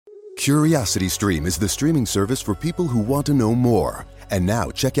CuriosityStream is the streaming service for people who want to know more. And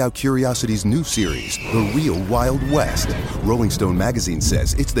now check out Curiosity's new series, The Real Wild West. Rolling Stone magazine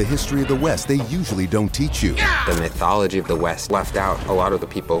says it's the history of the West they usually don't teach you. The mythology of the West left out a lot of the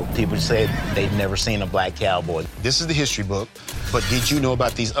people. People said they'd never seen a black cowboy. This is the history book, but did you know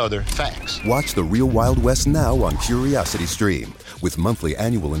about these other facts? Watch The Real Wild West now on CuriosityStream. With monthly,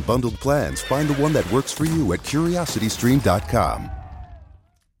 annual, and bundled plans, find the one that works for you at CuriosityStream.com.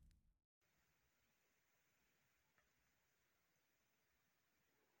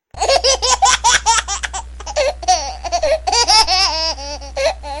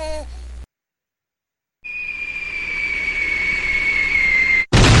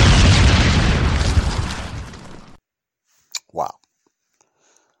 Wow.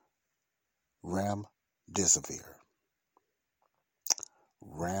 Remdesivir.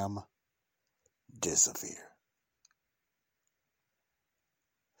 Remdesivir.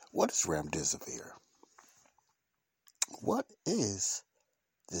 What is remdesivir? What is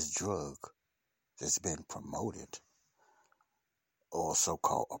this drug that's been promoted or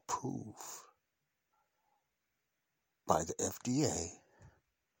so-called approved by the FDA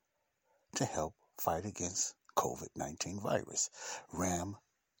to help fight against COVID-19 virus?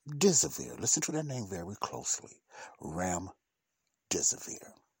 Remdesivir. Listen to that name very closely. Remdesivir.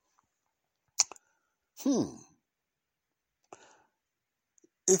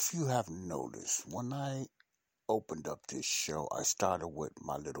 If you have noticed, when I opened up this show, I started with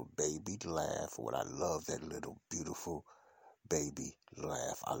my little baby laugh. What I love, that little beautiful baby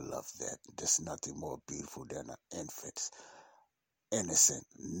laugh. I love that. There's nothing more beautiful than an infant's innocent,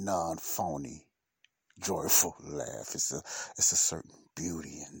 non-phony, joyful laugh. It's a certain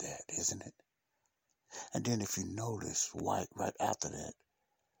beauty in that, isn't it? And then if you notice, right after that,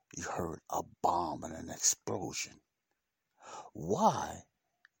 you heard a bomb and an explosion. Why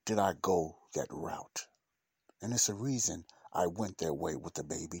did I go that route? And it's a reason I went that way with the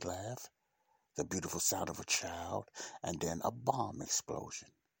baby laugh, the beautiful sound of a child, and then a bomb explosion.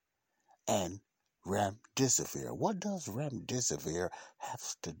 And remdesivir. What does remdesivir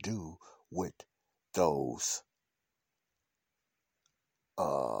have to do with those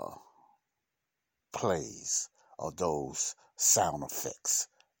plays or those sound effects,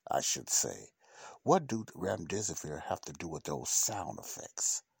 I should say? What do remdesivir have to do with those sound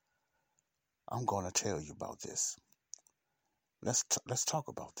effects? I'm going to tell you about this. Let's talk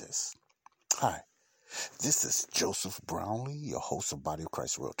about this. Hi, this is Joseph Brownlee, your host of Body of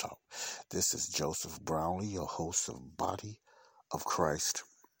Christ Real Talk. This is Joseph Brownlee, your host of Body of Christ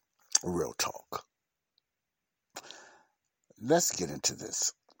Real Talk. Let's get into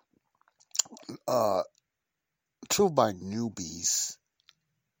this. Two of my newbies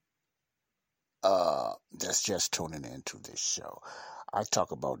that's just tuning into this show, I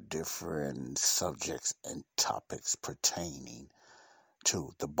talk about different subjects and topics pertaining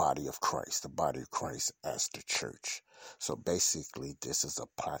to the body of Christ as the church. So basically, this is a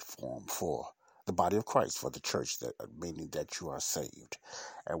platform for the body of Christ, for the church, that meaning that you are saved.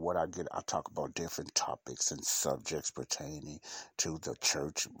 And what I talk about different topics and subjects pertaining to the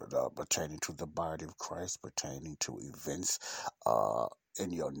church, pertaining to the body of Christ, pertaining to events in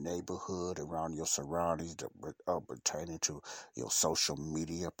your neighborhood, around your surroundings, pertaining to your social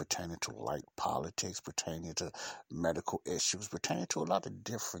media, pertaining to light politics, pertaining to medical issues, pertaining to a lot of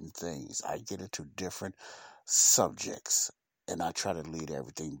different things. I get into different subjects, and I try to lead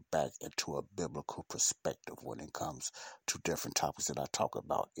everything back into a biblical perspective when it comes to different topics that I talk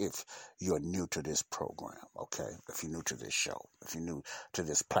about. If you're new to this program, okay? If you're new to this show, if you're new to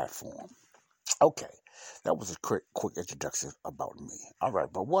this platform. Okay, that was a quick introduction about me. All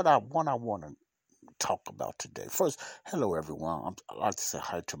right, but what I want to talk about today. First, hello everyone. I'd like to say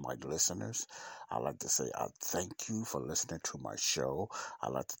hi to my listeners. I'd like to say I thank you for listening to my show.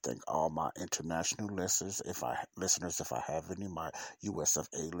 I'd like to thank all my international listeners, if I have any, my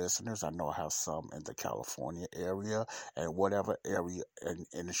USFA listeners. I know I have some in the California area and whatever area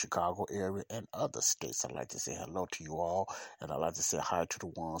in the Chicago area and other states. I'd like to say hello to you all, and I'd like to say hi to the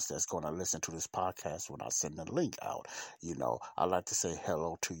ones that's going to listen to this podcast when I send the link out. I'd like to say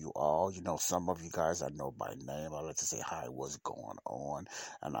hello to you all. Some of you guys I know by name. I'd like to say hi, what's going on,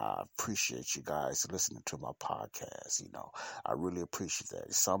 and I appreciate you guys listening to my podcast. I really appreciate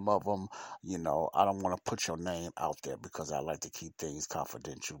that. Some of them, I don't want to put your name out there because I like to keep things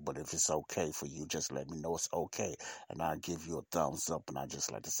confidential, but if it's okay for you, just let me know it's okay, and I'll give you a thumbs up, and I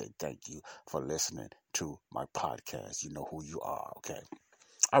just like to say thank you for listening to my podcast. You know who you are, okay?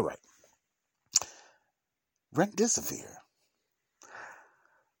 All right. Remdesivir.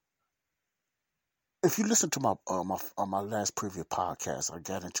 if you listen to my last previous podcast, I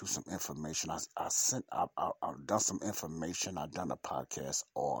got into some information. I've done some information. I've done a podcast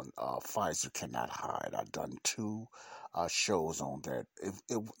on Pfizer cannot hide. I've done two shows on that.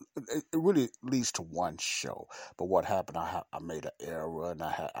 It really leads to one show. But what happened? I made an error, and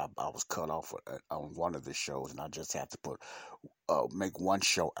I was cut off on one of the shows, and I just had to make one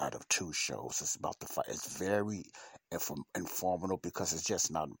show out of two shows. It's about the fight. It's very informative because it's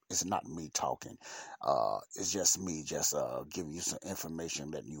not me talking. It's just me just giving you some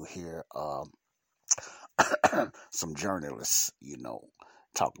information that you hear some journalists,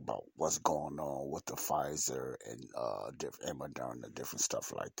 talk about what's going on with the Pfizer and and Moderna, different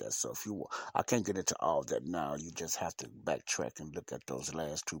stuff like that. So I can't get into all that now. You just have to backtrack and look at those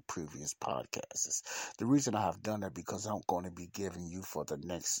last two previous podcasts. The reason I have done that because I'm going to be giving you for the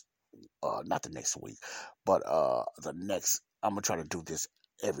next, not the next week, but I'm gonna try to do this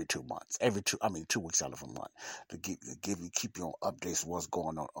every 2 months, 2 weeks out of a month, to keep you on updates what's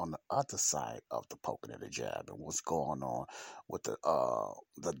going on the other side of the poking and the jab, and what's going on with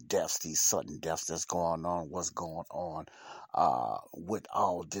the deaths, these sudden deaths that's going on, what's going on with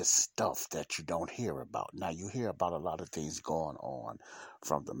all this stuff that you don't hear about. Now you hear about a lot of things going on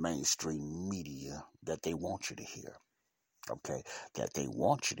from the mainstream media that they want you to hear. Okay, that they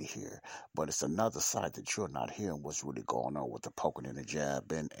want you to hear, but it's another side that you're not hearing what's really going on with the poking and the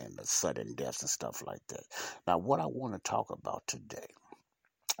jabbing and the sudden deaths and stuff like that. Now, what I want to talk about today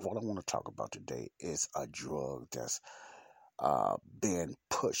is a drug that's being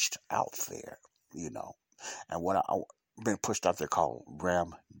pushed out there, and been pushed out there called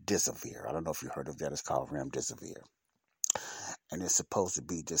remdesivir. I don't know if you heard of that. It's called remdesivir. And it's supposed to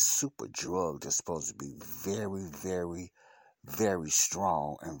be this super drug that's supposed to be very, very, very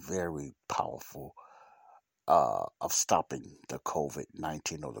strong and very powerful of stopping the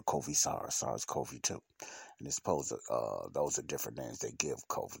COVID-19 or the SARS-CoV-2. And it's supposed to, those are different names they give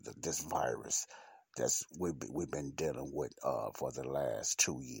COVID, this virus that's we've been dealing with for the last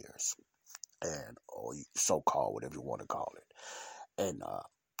 2 years, or so-called, whatever you want to call it. And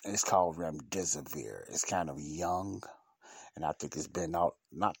it's called remdesivir. It's kind of young, and I think it's been out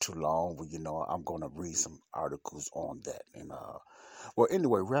not too long. But I'm going to read some articles on that. And well,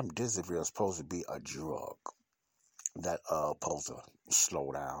 anyway, remdesivir is supposed to be a drug that supposed to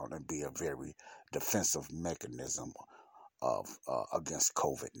slow down and be a very defensive mechanism of against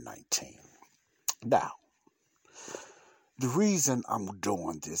COVID-19. Now, the reason I'm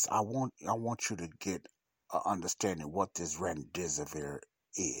doing this, I want you to get an understanding what this remdesivir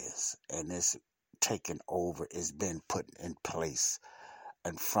is, and it's taken over. It's been put in place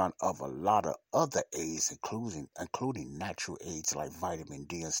in front of a lot of other aids, including natural aids like vitamin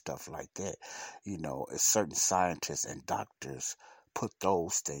D and stuff like that. Certain scientists and doctors put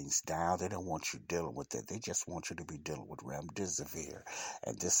those things down. They don't want you dealing with it. They just want you to be dealing with remdesivir,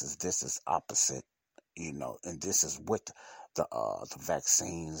 and this is opposite. And this is with the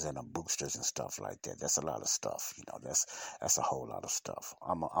vaccines and the boosters and stuff like that. That's a lot of stuff. That's a whole lot of stuff.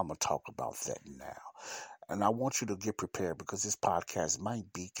 I'm gonna talk about that now. And I want you to get prepared because this podcast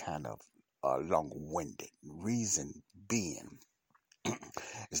might be kind of long-winded. Reason being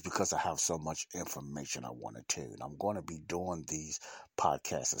is because I have so much information I want to tell you. And I'm going to be doing these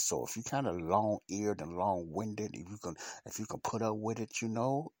podcasts. So if you're kind of long-eared and long-winded, if you can put up with it,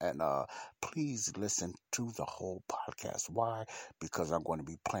 and please listen to the whole podcast. Why? Because I'm going to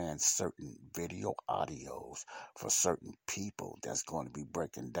be playing certain video audios for certain people that's going to be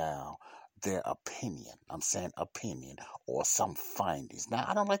breaking down their opinion. I'm saying opinion or some findings. Now,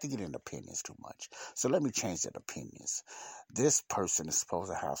 I don't like to get into opinions too much, so let me change that opinions. This person is supposed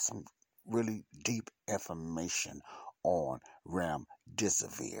to have some really deep information on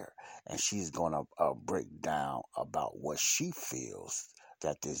remdesivir, and she's going to break down about what she feels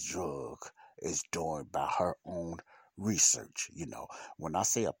that this drug is doing by her own research. When I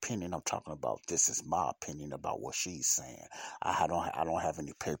say opinion, I'm talking about this is my opinion about what she's saying. I don't have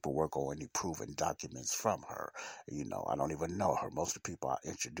any paperwork or any proven documents from her. I don't even know her. Most of the people I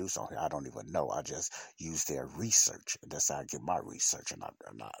introduce on here, I don't even know. I just use their research. That's how I get my research, and I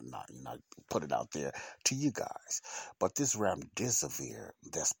put it out there to you guys. But this remdesivir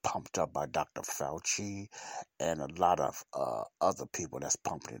that's pumped up by Dr. Fauci and a lot of other people that's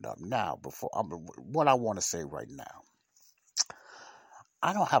pumping it up now. What I want to say right now,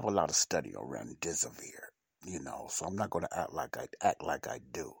 I don't have a lot of study on remdesivir, so I'm not going to act like I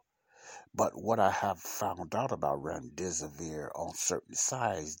do. But what I have found out about remdesivir on certain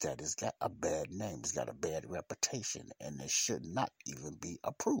sides, that it's got a bad name, it's got a bad reputation, and it should not even be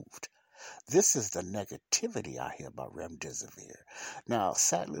approved. This is the negativity I hear about remdesivir. Now,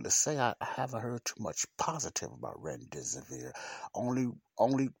 sadly to say, I haven't heard too much positive about remdesivir.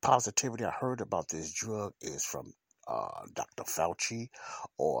 Only positivity I heard about this drug is from Dr. Fauci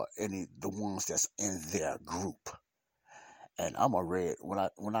or the ones that's in their group. And I'm a red when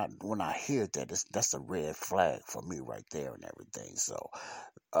I hear that, that's a red flag for me right there and everything. So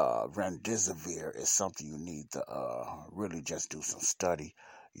remdesivir is something you need to really just do some study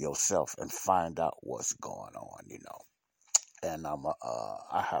yourself and find out what's going on, And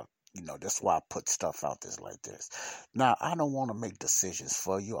I have, that's why I put stuff out there like this. Now, I don't want to make decisions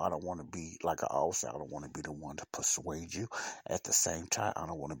for you. I don't want to be, like I always say, I don't want to be the one to persuade you. At the same time, I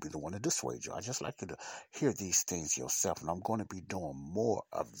don't want to be the one to dissuade you. I just like you to hear these things yourself. And I'm going to be doing more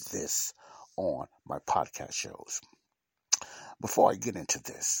of this on my podcast shows. Before I get into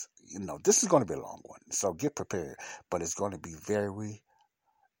this, this is going to be a long one. So get prepared. But it's going to be very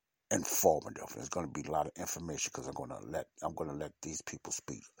informative. There's going to be a lot of information because I'm going to let these people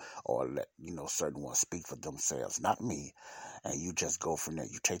speak, or let certain ones speak for themselves, not me. And you just go from there.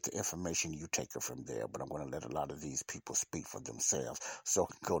 You take the information, you take it from there. But I'm going to let a lot of these people speak for themselves. So I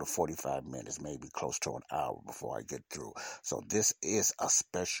can go to 45 minutes, maybe close to an hour before I get through. So this is a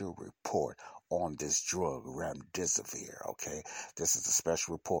special report on this drug, remdesivir. Okay, this is a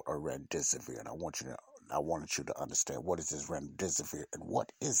special report on remdesivir, and I wanted you to understand what is this remdesivir and what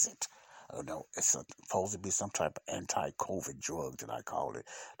is it. It's supposed to be some type of anti-COVID drug that I call it,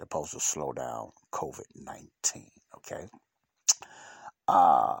 supposed to slow down COVID-19. Okay.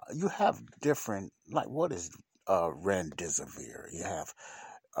 You have different, like, what is remdesivir? You have,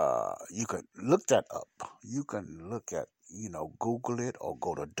 you can look that up. You can look at, Google it or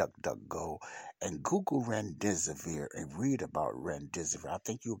go to DuckDuckGo and Google remdesivir and read about remdesivir. I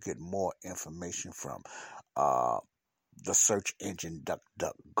think you'll get more information from the search engine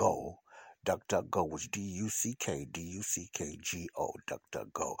DuckDuckGo. DuckDuckGo was DuckDuckGo.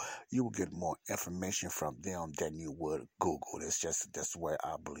 DuckDuckGo. You will get more information from them than you would Google. That's the way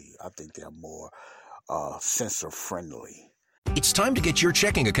I believe. I think they're more sensor friendly. It's time to get your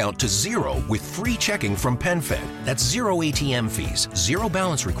checking account to zero with free checking from PenFed. That's zero ATM fees, zero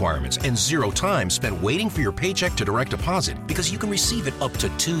balance requirements, and zero time spent waiting for your paycheck to direct deposit because you can receive it up to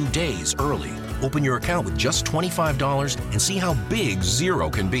 2 days early. Open your account with just $25 and see how big zero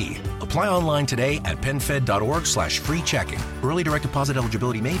can be. Apply online today at PenFed.org/free checking. Early direct deposit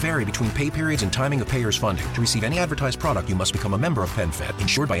eligibility may vary between pay periods and timing of payers' funding. To receive any advertised product, you must become a member of PenFed,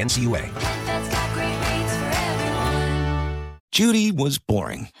 insured by NCUA. Judy was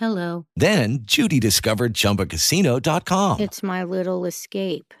boring. Hello. Then Judy discovered ChumbaCasino.com. It's my little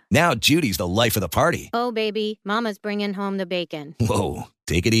escape. Now Judy's the life of the party. Oh, baby, mama's bringing home the bacon. Whoa,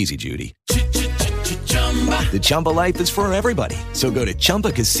 take it easy, Judy. The Chumba life is for everybody. So go to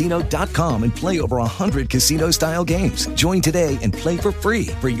ChumbaCasino.com and play over 100 casino-style games. Join today and play for free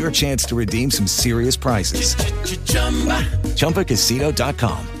for your chance to redeem some serious prizes.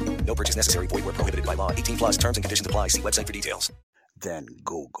 ChumbaCasino.com. No purchase necessary. Void where prohibited by law. 18+ terms and conditions apply. See website for details. Then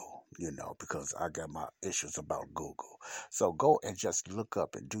Google, because I got my issues about Google. So go and just look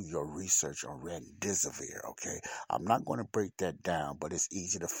up and do your research on remdesivir, okay? I'm not going to break that down, but it's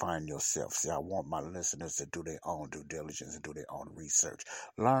easy to find yourself. See, I want my listeners to do their own due diligence and do their own research.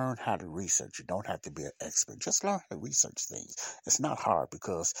 Learn how to research. You don't have to be an expert. Just learn how to research things. It's not hard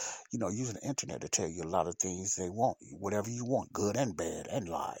because, using the internet to tell you a lot of things they want, whatever you want, good and bad and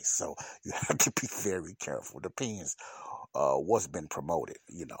lies. So you have to be very careful. Depends what's been promoted,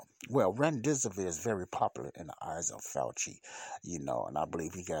 Well, remdesivir is very popular in the eyes of Fauci, and I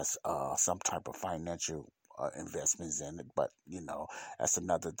believe he got some type of financial investments in it, but, that's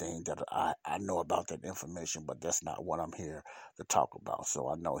another thing that I know about that information, but that's not what I'm here to talk about. So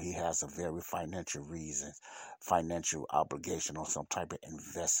I know he has a very financial obligation on some type of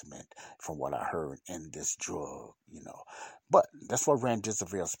investment from what I heard in this drug, But that's what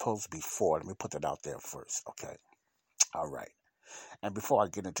remdesivir is supposed to be for. Let me put that out there first, okay? All right. And before I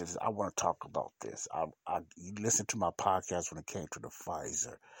get into this, I want to talk about this. You listened to my podcast when it came to the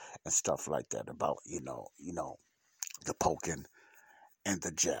Pfizer and stuff like that about, the poking and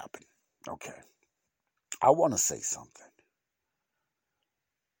the jabbing. Okay. I want to say something.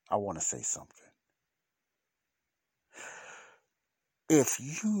 If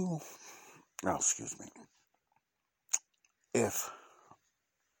you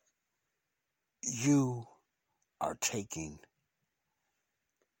are taking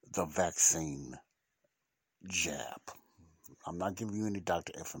the vaccine jab, I'm not giving you any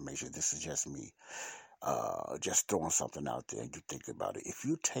doctor information. This is just me, just throwing something out there and you think about it. If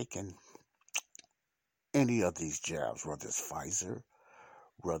you're taking any of these jabs, whether it's Pfizer,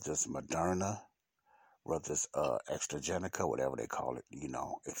 whether it's Moderna, whether it's AstraZeneca, whatever they call it,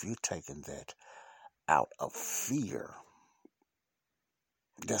 if you're taking that out of fear,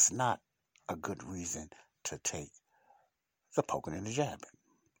 that's not a good reason to take the poking and the jabbing,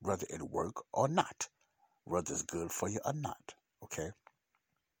 whether it work or not, whether it's good for you or not. Okay,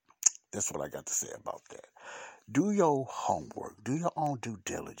 that's what I got to say about that. Do your homework. Do your own due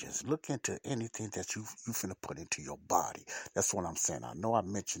diligence. Look into anything that you finna put into your body. That's what I'm saying. I know I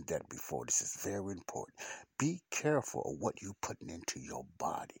mentioned that before. This is very important. Be careful of what you putting into your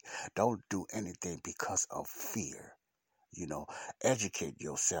body. Don't do anything because of fear. Educate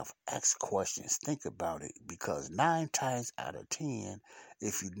yourself. Ask questions. Think about it. Because 9 times out of 10,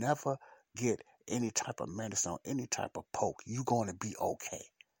 if you never get any type of medicine or any type of poke, you're going to be okay.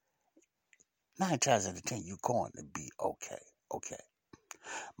 9 times out of 10, you're going to be okay. Okay.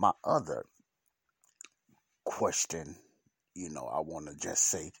 My other question, I want to just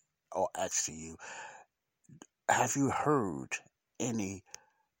say or ask you, have you heard any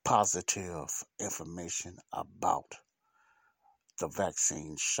positive information about the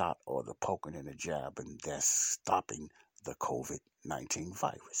vaccine shot or the poking and the jabbing that's stopping the COVID-19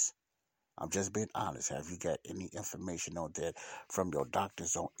 virus? I'm just being honest. Have you got any information on that from your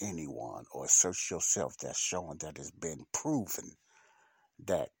doctors or anyone, or search yourself that's showing that it's been proven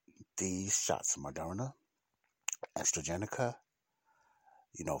that these shots, Moderna, AstraZeneca,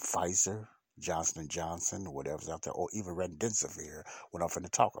 Pfizer, Johnson & Johnson, whatever's out there, or even remdesivir, what I'm going to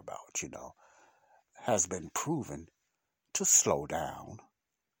talk about, has been proven to slow down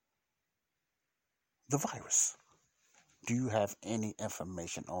the virus? Do you have any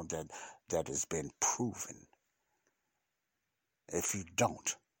information on that has been proven? If you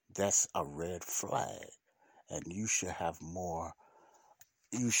don't, that's a red flag, and you should have more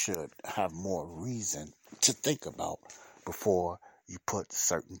reason to think about before you put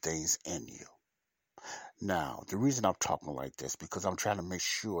certain things in you. Now, the reason I'm talking like this, because I'm trying to make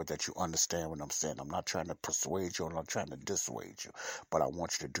sure that you understand what I'm saying. I'm not trying to persuade you, and I'm trying to dissuade you, but I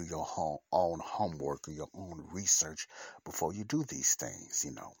want you to do your own homework or your own research before you do these things,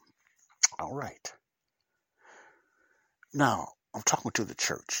 All right. Now, I'm talking to the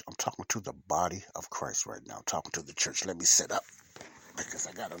church. I'm talking to the body of Christ right now. I'm talking to the church. Let me sit up, because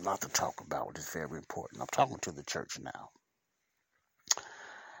I got a lot to talk about. It's very important. I'm talking to the church now.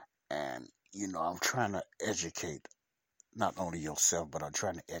 And, I'm trying to educate not only yourself, but I'm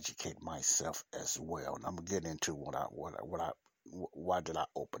trying to educate myself as well. And I'm going to get into why did I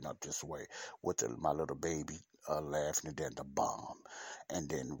open up this way with my little baby laughing, and then the bomb, and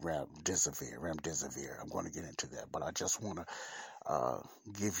then remdesivir. I'm going to get into that, but I just want to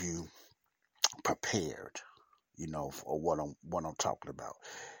give you prepared, for what I'm talking about.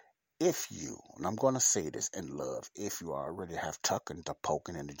 If you, and I'm going to say this in love, if you already have tucking, the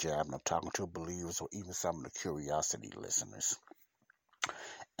poking, and the jab, and I'm talking to believers or even some of the curiosity listeners,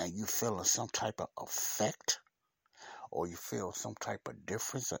 and you feeling some type of effect, or you feel some type of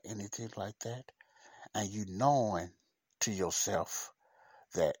difference or anything like that, and you knowing to yourself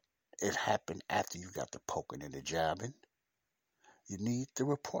that it happened after you got the poking and the jabbing, you need to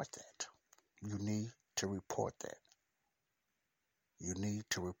report that. You need to report that. You need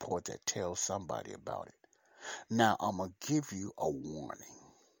to report that. Tell somebody about it. Now, I'm going to give you a warning,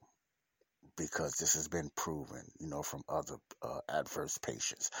 because this has been proven, from other adverse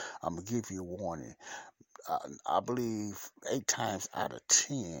patients. I'm going to give you a warning. I believe 8 times out of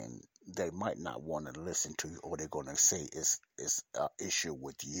 10, they might not want to listen to you, or they're going to say it's an issue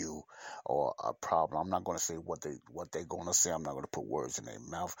with you or a problem. I'm not going to say what they're going to say. I'm not going to put words in their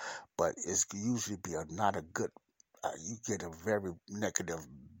mouth, but it's usually not a good. You get a very negative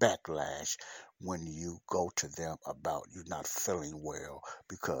backlash when you go to them about you not feeling well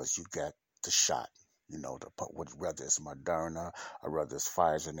because you got the shot. Whether it's Moderna or whether it's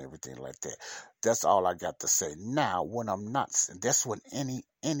Pfizer and everything like that. That's all I got to say. Now, when I'm not, that's when any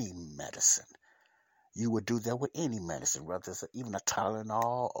medicine. You would do that with any medicine, whether it's even a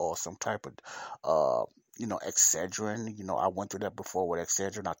Tylenol or some type of, Excedrin. I went through that before with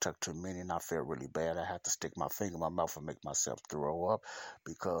Excedrin. I took too many and I felt really bad. I had to stick my finger in my mouth and make myself throw up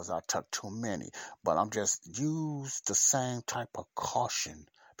because I took too many. But I'm just use the same type of caution,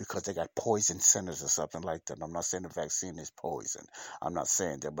 because they got poison centers or something like that. I'm not saying the vaccine is poison. I'm not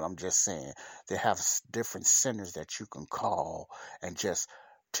saying that, but I'm just saying they have different centers that you can call and just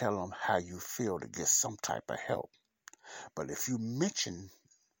tell them how you feel to get some type of help. But if you mention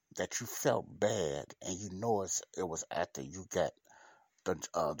that you felt bad and it was after you got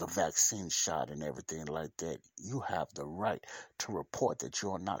the vaccine shot and everything like that, you have the right to report that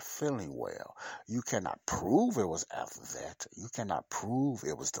you're not feeling well. You cannot prove it was after that. You cannot prove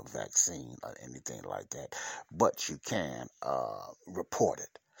it was the vaccine or anything like that, but you can report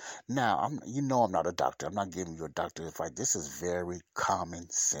it. Now, I'm not a doctor. I'm not giving you a doctor advice. This is very common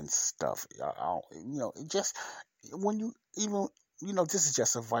sense stuff. This is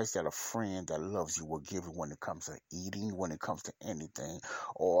just advice that a friend that loves you will give you when it comes to eating, when it comes to anything,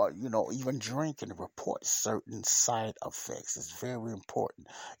 or, even drinking. Report certain side effects. It's very important.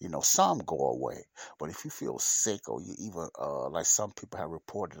 Some go away, but if you feel sick or you even, like some people have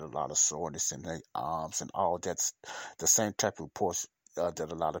reported a lot of soreness in their arms and all, that's the same type of reports that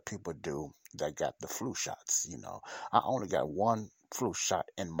a lot of people do that got the flu shots. I only got one flu shot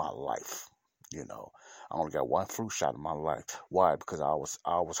in my life. I only got one flu shot in my life. Why? Because I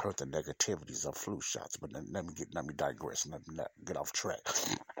always heard the negativities of flu shots. But let me digress. Let me get off track.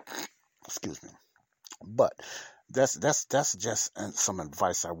 Excuse me. But that's just some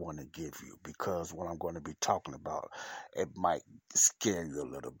advice I want to give you, because what I'm going to be talking about, it might scare you a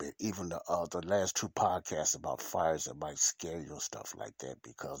little bit. Even the last two podcasts about fires, it might scare you and stuff like that,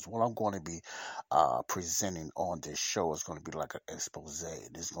 because what I'm going to be presenting on this show is going to be like an expose.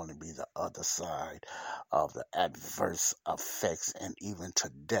 It's going to be the other side of the adverse effects and even to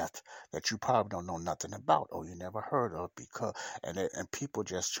death that you probably don't know nothing about or you never heard of, because and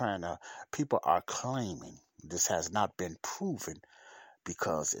people are claiming this has not been proven,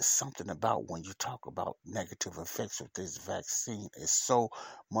 because it's something about when you talk about negative effects of this vaccine, it's so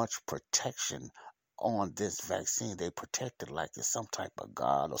much protection on this vaccine. They protect it like it's some type of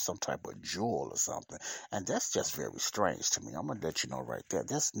god or some type of jewel or something, and that's just very strange to me. I'm gonna let you know right there.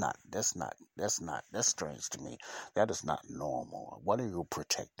 That's strange to me. That is not normal. What are you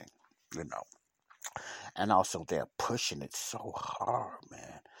protecting? And also, they're pushing it so hard,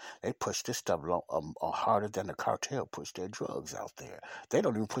 man. They push this stuff harder than the cartel push their drugs out there. They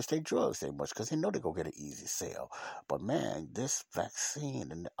don't even push their drugs that much because they know they're going to get an easy sale. But, man, this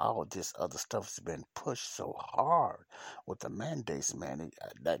vaccine and all this other stuff has been pushed so hard with the mandates, man.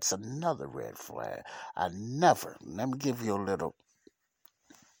 That's another red flag. Let me give you a little,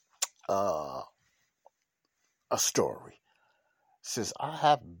 a story. Since I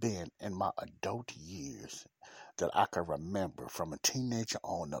have been in my adult years that I can remember, from a teenager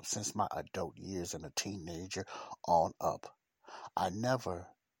on up, since my adult years and a teenager on up,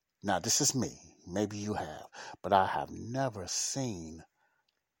 now this is me, maybe you have, but I have never seen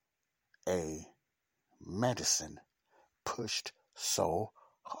a medicine pushed so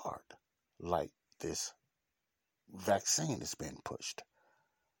hard like this vaccine is being pushed.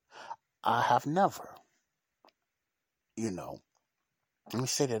 I have never, let me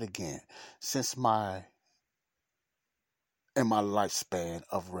say that again. In my lifespan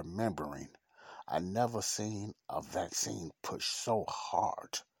of remembering, I never seen a vaccine pushed so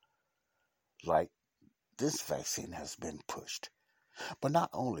hard like this vaccine has been pushed. But not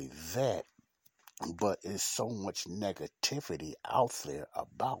only that, but there's so much negativity out there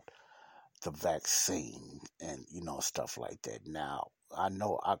about the vaccine and, stuff like that. Now, I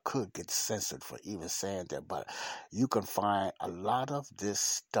know I could get censored for even saying that, but you can find a lot of this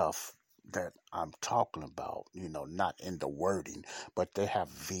stuff that I'm talking about, not in the wording, but they have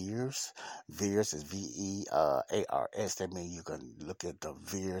VEERS. VEERS is VEARS. That means you can look at the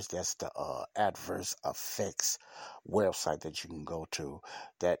VEERS. That's the adverse effects website that you can go to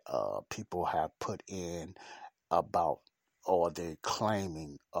that people have put in about, or they're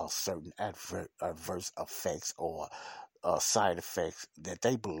claiming certain adverse effects or side effects that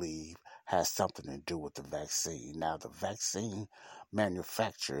they believe has something to do with the vaccine. Now, the vaccine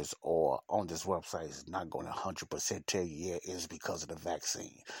manufacturers or on this website is not going to 100% tell you, it is because of the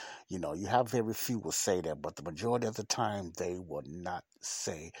vaccine. You have very few will say that, but the majority of the time they will not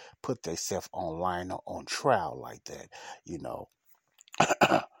put themselves online or on trial like that,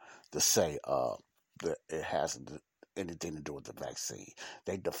 to say that it has anything to do with the vaccine.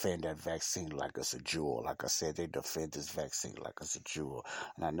 They defend that vaccine like it's a jewel. Like I said, they defend this vaccine like it's a jewel.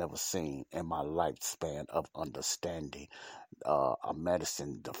 And I never seen in my lifespan of understanding a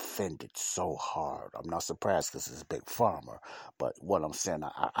medicine defended so hard. I'm not surprised because it's a big pharma. But what I'm saying,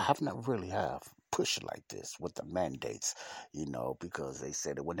 I have not really have pushed like this with the mandates, because they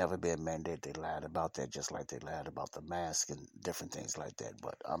said it would never be a mandate. They lied about that, just like they lied about the mask and different things like that.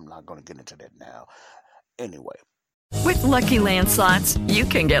 But I'm not going to get into that now. Anyway. With Lucky Land Slots, you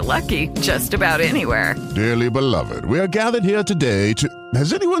can get lucky just about anywhere. Dearly beloved, we are gathered here today to...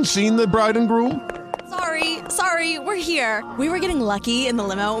 Has anyone seen the bride and groom? Sorry, we're here. We were getting lucky in the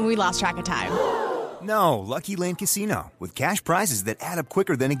limo and we lost track of time. No, Lucky Land Casino, with cash prizes that add up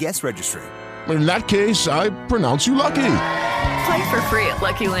quicker than a guest registry. In that case, I pronounce you lucky. Play for free at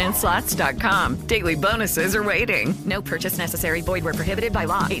LuckyLandSlots.com. Daily bonuses are waiting. No purchase necessary. Void where prohibited by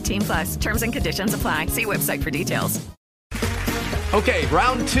law. 18 plus. Terms and conditions apply. See website for details. Okay,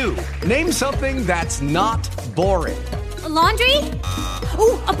 round two. Name something that's not boring. A laundry?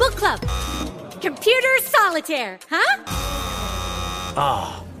 Ooh, a book club. Computer solitaire, huh?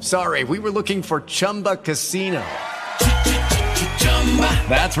 Ah, sorry. We were looking for Chumba Casino.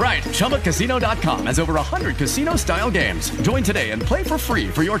 That's right. ChumbaCasino.com has over 100 casino-style games. Join today and play for free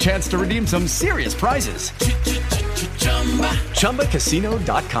for your chance to redeem some serious prizes.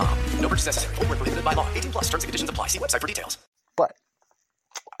 ChumbaCasino.com. No purchase necessary. Void where prohibited by law. 18 plus. Terms and conditions apply. See website for details. But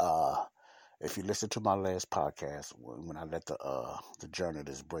if you listen to my last podcast, when I let the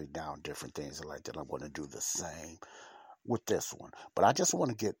journalists break down different things like that, I'm going to do the same with this one. But I just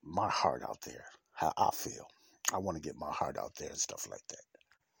want to get my heart out there, how I feel. I want to get my heart out there and stuff like that.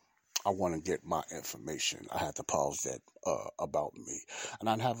 I want to get my information. I had to pause that about me. And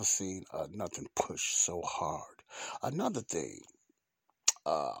I haven't seen nothing push so hard. Another thing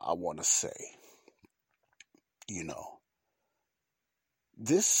I want to say,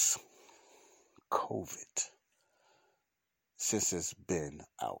 this COVID, since it's been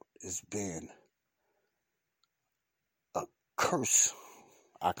out, it's been a curse.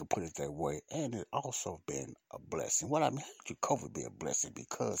 I could put it that way, and it also been a blessing. What I mean, how did COVID be a blessing?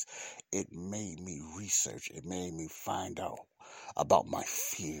 Because it made me research. It made me find out about my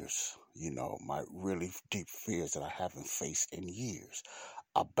fears, my really deep fears that I haven't faced in years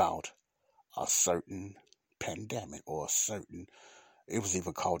about a certain pandemic or a certain, it was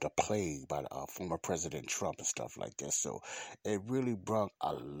even called a plague by former President Trump and stuff like that. So it really brought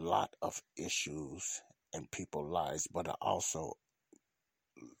a lot of issues in people's lives, but also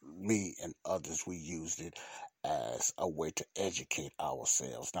me and others, we used it as a way to educate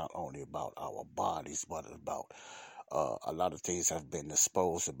ourselves, not only about our bodies, but about a lot of things have been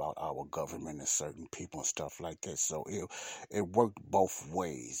exposed about our government and certain people and stuff like that. So it worked both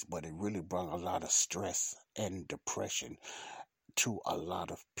ways, but it really brought a lot of stress and depression to a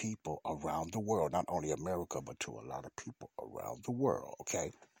lot of people around the world, not only America, but to a lot of people around the world,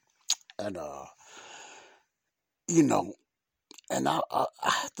 okay? And, and I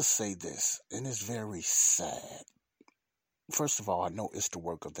have to say this, and it's very sad. First of all, I know it's the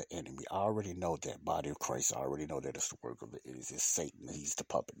work of the enemy. I already know that. Body of Christ, I already know that it's the work of the enemy. It's Satan. He's the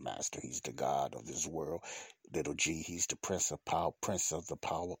puppet master. He's the God of this world. Little g, he's the prince of the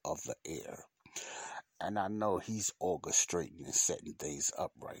power of the air. And I know he's orchestrating and setting things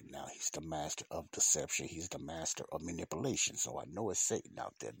up right now. He's the master of deception. He's the master of manipulation. So I know it's Satan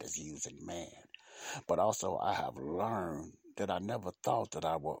out there that's using man. But also I have learned that I never thought that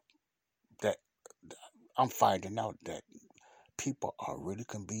I'm finding out that people are really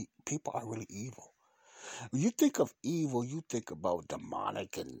evil. When you think of evil, you think about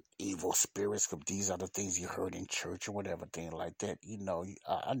demonic and evil spirits. These are the things you heard in church or whatever, thing like that.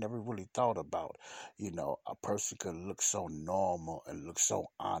 I never really thought about, a person could look so normal and look so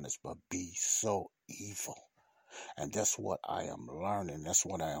honest, but be so evil. And that's what I am learning. That's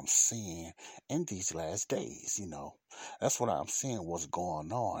what I am seeing in these last days, That's what I'm seeing what's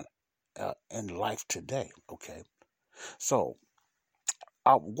going on in life today, okay? So,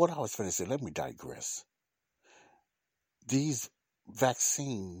 what I was going to say, let me digress. These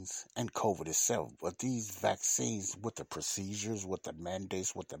vaccines and COVID itself, but these vaccines with the procedures, with the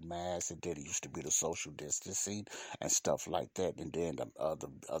mandates, with the masks, and then it used to be the social distancing and stuff like that, and then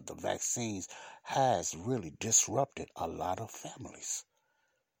the vaccines has really disrupted a lot of families.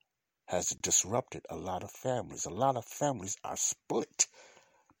 A lot of families are split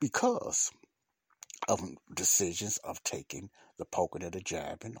because of decisions of taking the poking or the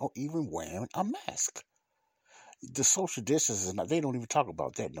jabbing or even wearing a mask. The social distancing, they don't even talk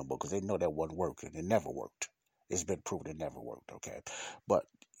about that no more because they know that wasn't working. It never worked. It's been proven it never worked, okay? But,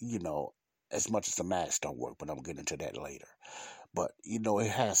 as much as the masks don't work, but I'm getting into that later. But, it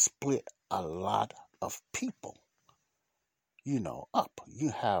has split a lot of people, up.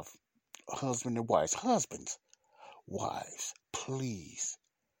 You have husband and wives. Husbands, wives, please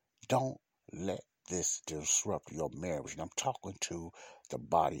don't let this disrupt your marriage. And I'm talking to the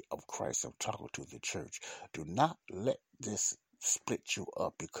body of Christ. I'm talking to the church. Do not let this split you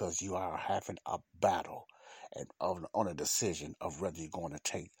up because you are having a battle and on a decision of whether you're going to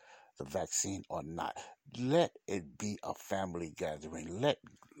take the vaccine or not. Let it be a family gathering.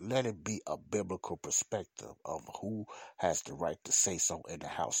 Let it be a biblical perspective of who has the right to say so in the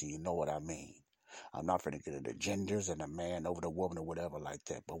house. And you know what I mean. I'm not going to get into genders and a man over the woman or whatever like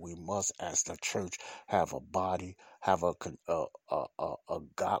that. But we must, as the church, have a body, have a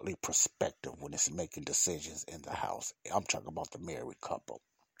godly perspective when it's making decisions in the house. I'm talking about the married couple.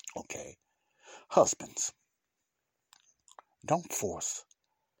 Okay, husbands, don't force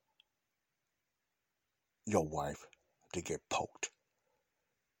your wife to get poked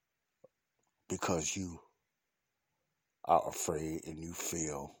because you are afraid and you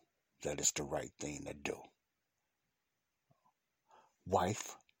feel that it's the right thing to do.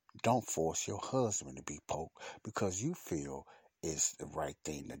 Wife, don't force your husband to be poked because you feel it's the right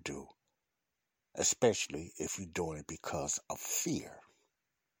thing to do, especially if you're doing it because of fear.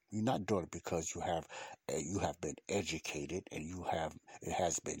 You're not doing it because you have been educated and it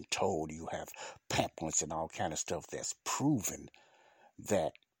has been told, you have pamphlets and all kind of stuff that's proven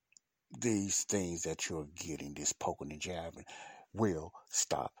that these things that you're getting, this poking and jabbing, will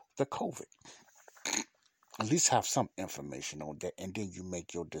stop the COVID. At least have some information on that, and then you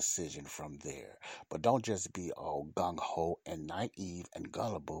make your decision from there. But don't just be all gung-ho and naive and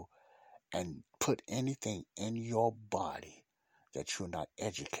gullible and put anything in your body that you're not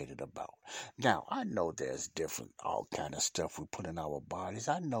educated about. Now, I know there's different, all kind of stuff we put in our bodies.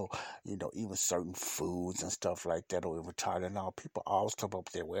 I know, even certain foods and stuff like that, or even Tylenol. People always come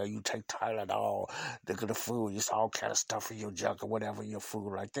up there, well, you take Tylenol, look at the food, it's all kind of stuff in your junk or whatever in your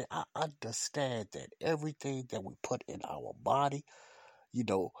food like that. I understand that everything that we put in our body,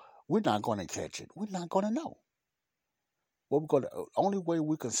 we're not going to catch it. We're not going to know. Only way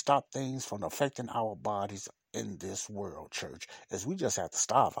we can stop things from affecting our bodies in this world, church, is we just have to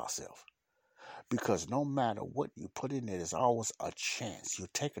starve ourselves. Because no matter what you put in it, there's always a chance. You're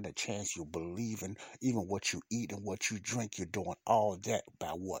taking a chance. You believe in even what you eat and what you drink. You're doing all that by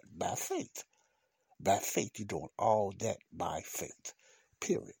what? By faith. By faith, you're doing all that by faith.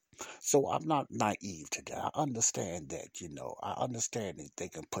 Period. So I'm not naive to that. I understand that, I understand that they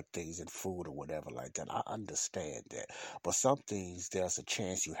can put things in food or whatever like that. I understand that. But some things, there's a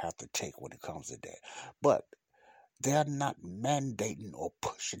chance you have to take when it comes to that. But they're not mandating or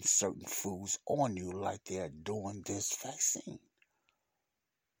pushing certain foods on you like they're doing this vaccine.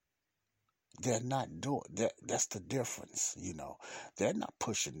 They're not doing that. That's the difference, They're not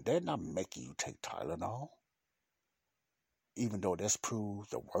pushing, they're not making you take Tylenol. Even though that's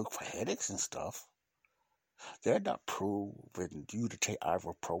proved to work for headaches and stuff. They're not proving you to take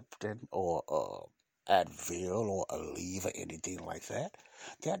ibuprofen or Advil or Aleve or anything like that.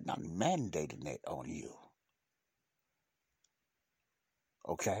 They're not mandating that on you.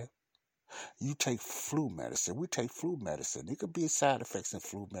 Okay? You take flu medicine. We take flu medicine. There could be side effects in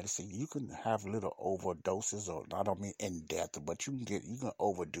flu medicine. You can have little overdoses, or I don't mean in death, but you can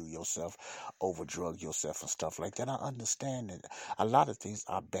overdo yourself, overdrug yourself and stuff like that. I understand that a lot of things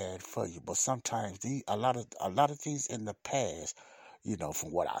are bad for you, but sometimes a lot of things in the past,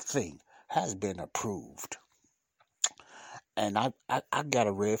 from what I think, has been approved. And I got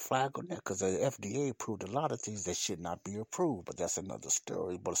a red flag on that because the FDA approved a lot of things that should not be approved. But that's another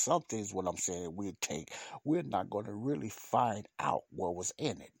story. But some things, what I'm saying, we're not going to really find out what was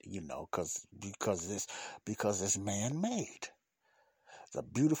in it, because it's man-made. The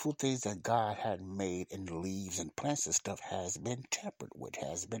beautiful things that God had made in the leaves and plants and stuff has been tampered with,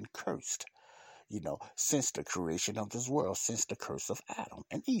 has been cursed, since the creation of this world, since the curse of Adam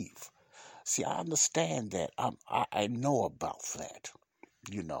and Eve. See, I understand that. I know about that,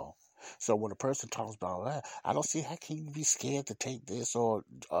 So when a person talks about that, I don't see how can you be scared to take this or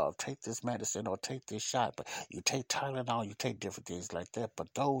take this medicine or take this shot. But you take Tylenol, you take different things like that.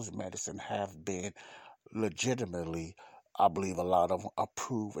 But those medicine have been legitimately, I believe a lot of them are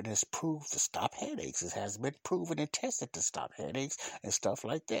approved, and it's proved to stop headaches. It has been proven and tested to stop headaches and stuff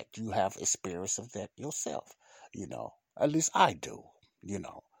like that. You have experience of that yourself, At least I do,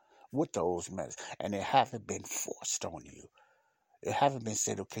 with those medicines, and it haven't been forced on you. It haven't been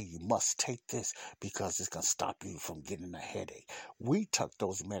said, okay, you must take this because it's going to stop you from getting a headache. We took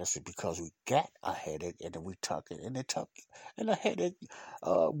those medicines because we got a headache, and then we took it, and the headache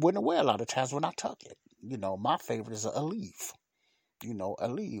went away a lot of times when I took it. My favorite is Aleve.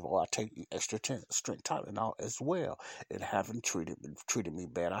 Aleve, or I take extra strength Tylenol as well. It haven't treated me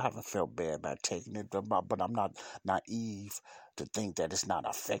bad. I haven't felt bad about taking it, but I'm not naive to think that it's not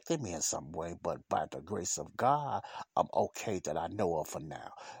affecting me in some way. But by the grace of God, I'm okay that I know of for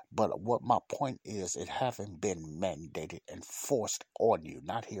now. But what my point is, it haven't been mandated and forced on you,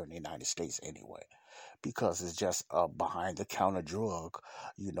 not here in the United States anyway, because it's just a behind-the-counter drug,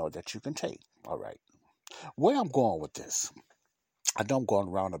 that you can take. All right. Where I'm going with this, I know I'm going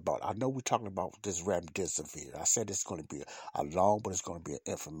around about. I know we're talking about this remdesivir. I said it's going to be a long, but it's going to be an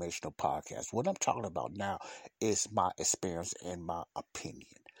informational podcast. What I'm talking about now is my experience and my opinion.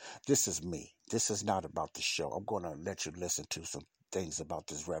 This is me. This is not about the show. I'm going to let you listen to some things about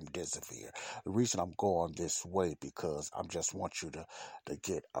this remdesivir. The reason I'm going this way because I just want you to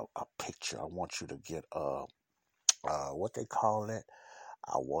get a picture. I want you to get what they call it.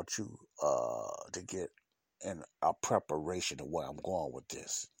 I want you to get in a preparation of where I'm going with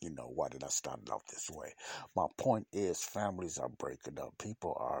this. Why did I start it off this way? My point is families are breaking up.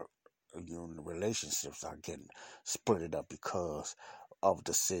 People are, relationships are getting split up because of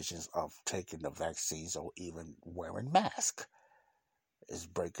decisions of taking the vaccines or even wearing masks. It's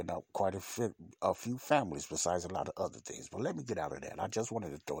breaking up quite a few families besides a lot of other things. But let me get out of that. I just wanted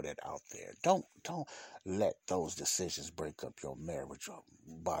to throw that out there. Don't let those decisions break up your marriage or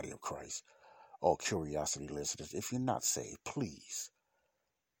body of Christ. Or curiosity listeners, if you're not saved, please.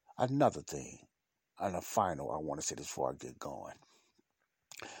 Another thing, and a final, I want to say this before I get going.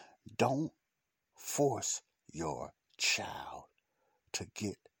 Don't force your child to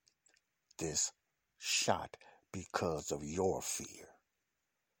get this shot because of your fear.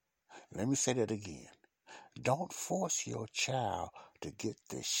 Let me say that again. Don't force your child to get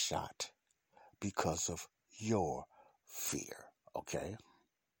this shot because of your fear, okay?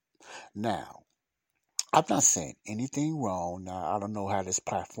 Now, I'm not saying anything wrong. Now, I don't know how this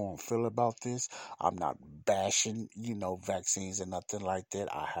platform feel about this. I'm not bashing, vaccines and nothing like that.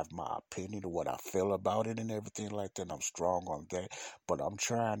 I have my opinion of what I feel about it and everything like that. And I'm strong on that. But I'm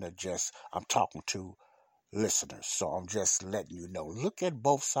talking to listeners. So I'm just letting you know. Look at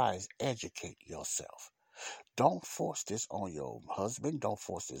both sides. Educate yourself. Don't force this on your husband. Don't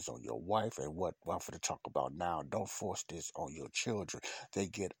force this on your wife. And what I'm going to talk about now, don't force this on your children. They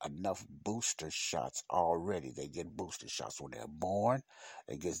get enough booster shots already. They get booster shots when they're born.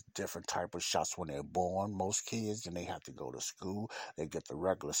 They get different type of shots when they're born. Most kids, and they have to go to school. They get the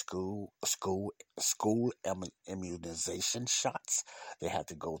regular school immunization shots. They have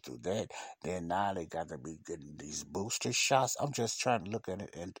to go through that. Then now they got to be getting these booster shots. I'm just trying to look at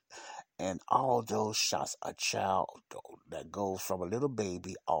it and all those shots, a child that goes from a little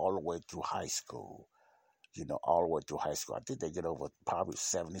baby all the way through high school, all the way through high school. I think they get over probably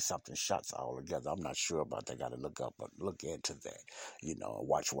 70-something shots all together. I'm not sure about that. Got to look into that, and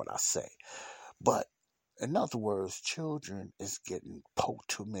watch what I say. But in other words, children is getting poked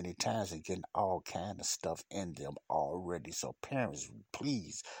too many times and getting all kind of stuff in them already. So parents,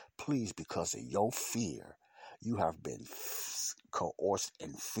 please, because of your fear, you have been coerced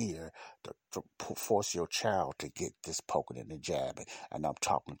in fear to force your child to get this poking and the jabbing. And I'm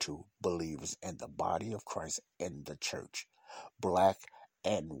talking to believers in the body of Christ in the church, black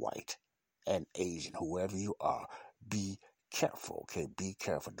and white and Asian, whoever you are. Be careful, okay? Be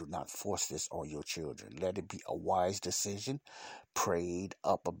careful. Do not force this on your children. Let it be a wise decision. Prayed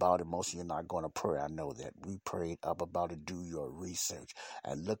up about it. Most of you are not going to pray. I know that. We prayed up about it. Do your research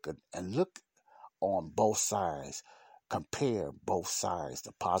and look on both sides. Compare both sides,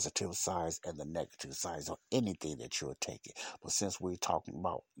 the positive sides and the negative sides of anything that you're taking. But since we're talking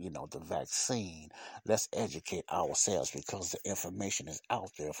about, the vaccine, let's educate ourselves because the information is out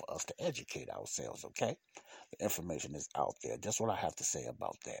there for us to educate ourselves, okay? The information is out there. That's what I have to say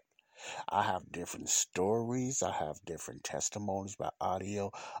about that. I have different stories. I have different testimonies by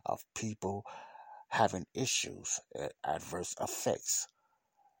audio of people having issues, adverse effects,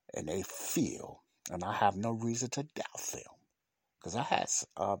 and they feel. And I have no reason to doubt them. Because I had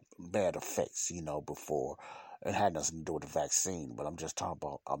bad effects, before. It had nothing to do with the vaccine. But I'm just talking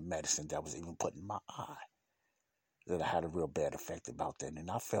about a medicine that was even put in my eye. That I had a real bad effect about that. And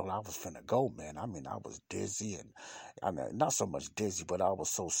I felt I was finna go, man. I mean, I was dizzy. And not so much dizzy, but I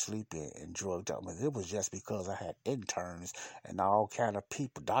was so sleepy and drugged up. I mean, it was just because I had interns and all kind of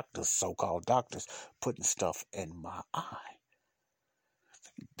people, doctors, so-called doctors, putting stuff in my eye.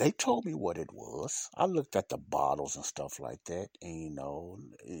 They told me what it was. I looked at the bottles and stuff like that, and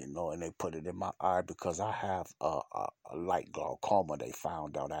and they put it in my eye because I have a light glaucoma. They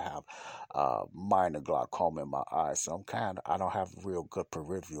found out I have minor glaucoma in my eye, so I don't have real good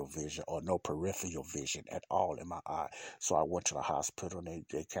peripheral vision or no peripheral vision at all in my eye. So I went to the hospital, and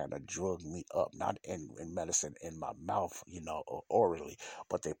they kind of drugged me up, not in medicine in my mouth, or orally,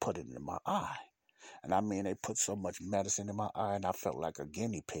 but they put it in my eye. And I mean, they put so much medicine in my eye, and I felt like a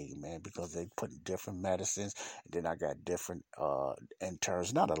guinea pig, man, because they put different medicines. And then I got different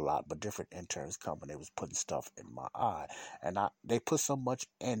interns, not a lot, but different interns coming. They was putting stuff in my eye. And they put so much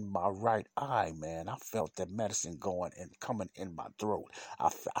in my right eye, man. I felt that medicine going and coming in my throat. I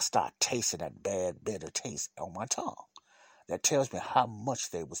started tasting that bad, bitter taste on my tongue. that tells me how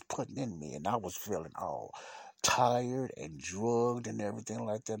much they was putting in me, and I was feeling all tired and drugged and everything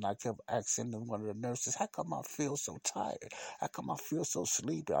like that. And I kept asking one of the nurses, how come I feel so tired? How come I feel so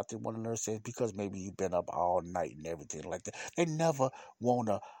sleepy? I think one of the nurses said, because maybe you've been up all night and everything like that. They never want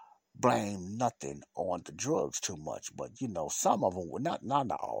to blame nothing on the drugs too much, but some of them,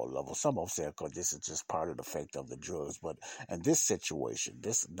 not all of them, some of them said, because this is just part of the effect of the drugs. But in this situation,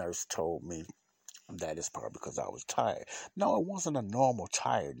 this nurse told me that is probably because I was tired. No, it wasn't a normal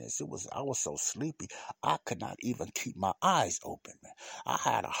tiredness. I was so sleepy, I could not even keep my eyes open, man. I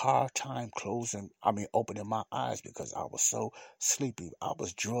had a hard time opening my eyes because I was so sleepy. I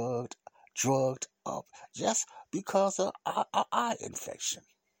was drugged up just because of an eye infection.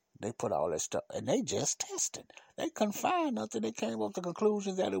 They put all that stuff, and they just tested. They couldn't find nothing. They came up to the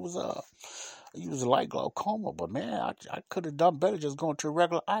conclusion that it was light glaucoma. But man, I could have done better just going to a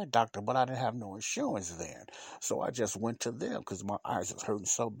regular eye doctor, but I didn't have no insurance then. So I just went to them because my eyes was hurting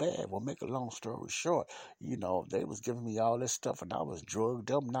so bad. Well, make a long story short, they was giving me all this stuff, and I was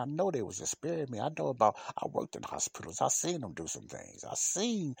drugged up, and I know they was sparing me. I worked in hospitals. I seen them do some things. I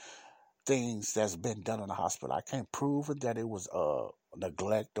seen things that's been done in the hospital. I can't prove it that it was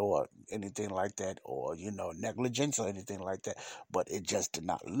neglect or anything like that, or negligence or anything like that, but it just did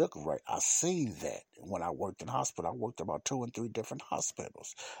not look right. I seen that when I worked in hospital. I worked about 2 and 3 different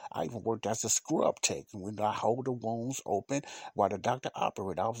hospitals. I even worked as a scrub tech, and when I hold the wounds open while the doctor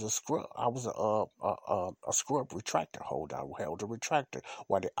operated, I was a scrub. I was a scrub retractor holder. I held a retractor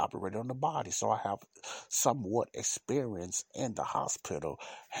while they operated on the body. So I have somewhat experience in the hospital,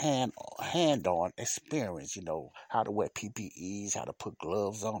 hand-on experience. How to wear PPEs, how to put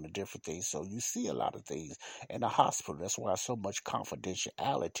gloves on and different things. So you see a lot of things in the hospital. That's why so much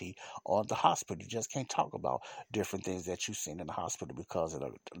confidentiality on the hospital. You just can't talk about different things that you've seen in the hospital because of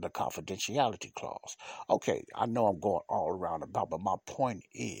the confidentiality clause. Okay, I know I'm going all around about, but my point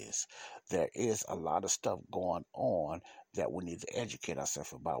is there is a lot of stuff going on that we need to educate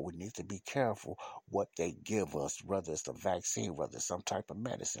ourselves about. We need to be careful what they give us, whether it's the vaccine, whether it's some type of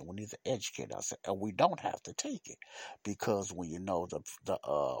medicine. We need to educate ourselves, and we don't have to take it, because when you know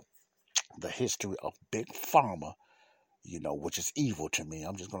the history of big pharma, which is evil to me.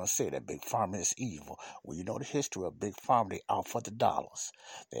 I'm just going to say that big pharma is evil. When you know the history of big pharma, they out for the dollars.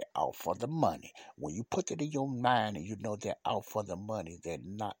 They're out for the money. When you put it in your mind and you know they're out for the money, they're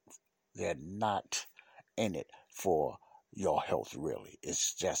not in it for your health, really.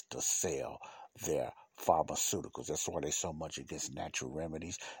 It's just to sell their pharmaceuticals. That's why they're so much against natural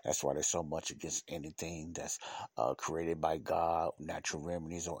remedies. That's why they're so much against anything that's created by God, natural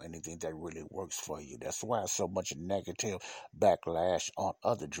remedies, or anything that really works for you. That's why so much negative backlash on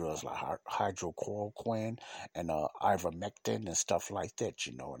other drugs like hydrochloroquine and ivermectin and stuff like that,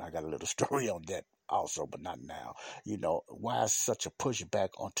 And I got a little story on that also, but not now. Why is such a pushback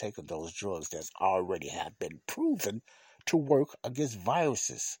on taking those drugs that's already have been proven to work against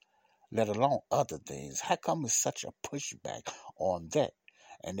viruses, let alone other things? How come it's such a pushback on that?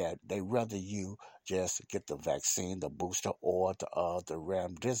 And that they rather you just get the vaccine, the booster, or the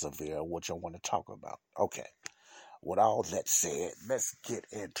remdesivir, which I want to talk about. Okay. With all that said, let's get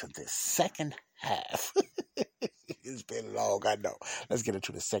into the second half. It's been long, I know. Let's get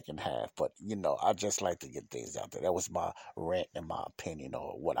into the second half. But, I just like to get things out there. That was my rant and my opinion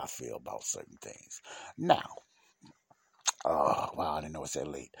or what I feel about certain things. Now, wow, I didn't know it's that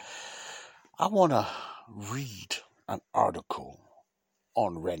late. I want to read an article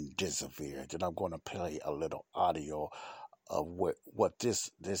on remdesivir. Then I'm going to play a little audio of what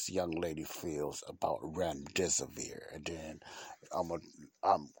this young lady feels about remdesivir, and then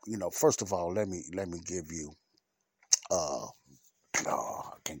first of all, let me give you I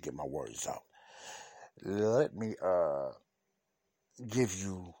can't get my words out. Let me give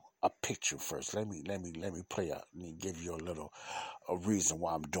you a picture first. Let me give you a reason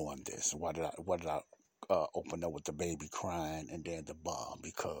why I'm doing this. Why did I open up with the baby crying and then the bomb?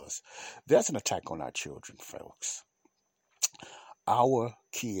 Because there's an attack on our children, folks. Our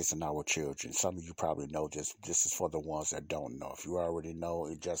kids and our children. Some of you probably know this. This is for the ones that don't know. If you already know,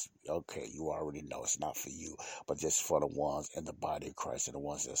 you already know. It's not for you. But this is for the ones in the body of Christ and the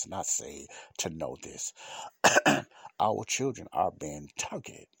ones that's not saved to know this. Our children are being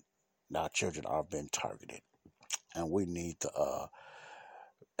targeted. Our children are being targeted. And we need to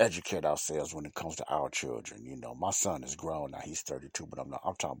educate ourselves when it comes to our children. My son is grown now. He's 32, but I'm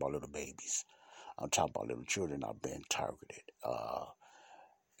talking about little babies. I'm talking about little children are being targeted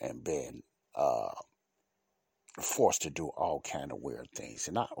and being forced to do all kind of weird things.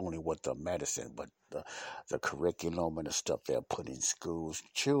 And not only with the medicine, but the curriculum and the stuff they're put in schools.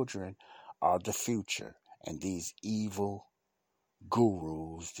 Children are the future. And these evil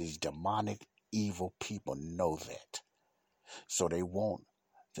gurus, these demonic, evil people know that. So they want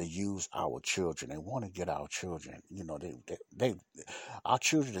to use our children. They want to get our children. Our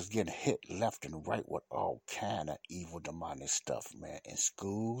children is getting hit left and right with all kind of evil, demonic stuff, man. In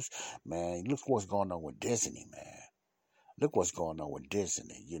schools, man, look what's going on with Disney, man. Look what's going on with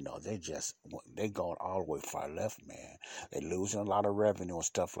Disney. They going all the way far left, man. They losing a lot of revenue and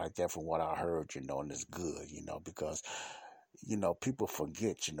stuff like that from what I heard, and it's good, because people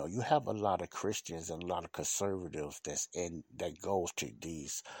forget, you have a lot of Christians and a lot of conservatives that goes to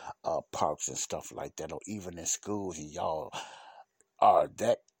these parks and stuff like that, or even in schools, and y'all are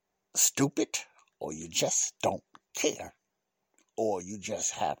that stupid, or you just don't care, or you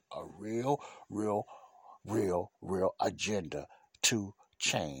just have a real agenda to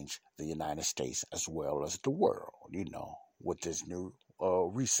change the United States as well as the world, with this new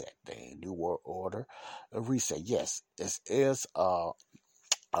reset thing, New World Order, reset. Yes, this is a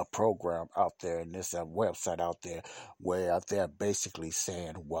program out there, and this a website out there where they're basically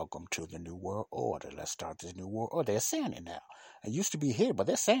saying, welcome to the New World Order. Let's start this New World Order. They're saying it now. It used to be here, but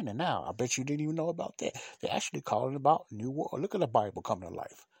they're saying it now. I bet you didn't even know about that. They're actually calling it about New World. Look at the Bible coming to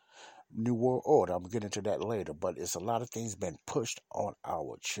life. New World Order. I'm getting to that later, but it's a lot of things been pushed on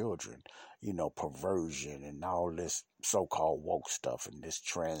our children, perversion and all this so-called woke stuff and this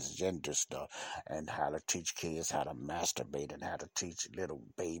transgender stuff, and how to teach kids how to masturbate and how to teach little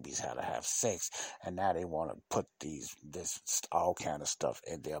babies how to have sex, and now they want to put this all kind of stuff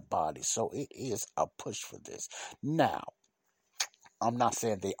in their bodies. So it is a push for this. Now, I'm not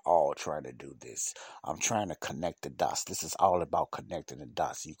saying they all trying to do this. I'm trying to connect the dots. This is all about connecting the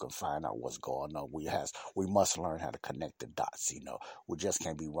dots. You can find out what's going on. We must learn how to connect the dots. We just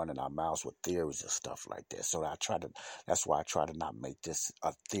can't be running our mouths with theories and stuff like that. So that's why I try to not make this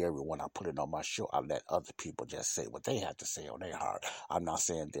a theory. When I put it on my show, I let other people just say what they have to say on their heart. I'm not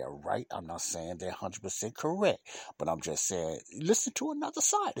saying they're right. I'm not saying they're 100% correct. But I'm just saying, listen to another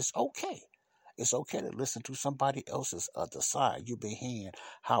side. It's okay. It's okay to listen to somebody else's other side. You've been hearing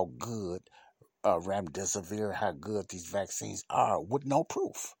how good remdesivir, how good these vaccines are with no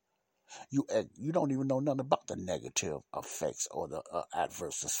proof. You don't even know nothing about the negative effects or the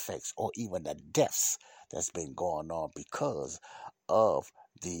adverse effects or even the deaths that's been going on because of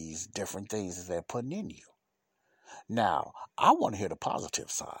these different things that they're putting in you. Now, I want to hear the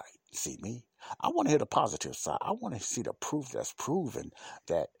positive side. See me? I want to hear the positive side. I want to see the proof that's proven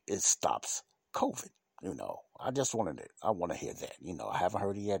that it stops COVID. I want to hear that. I haven't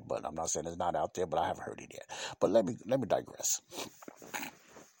heard it yet, but I'm not saying it's not out there, but I haven't heard it yet. But let me digress.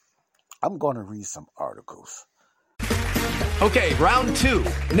 I'm going to read some articles. Okay, round two.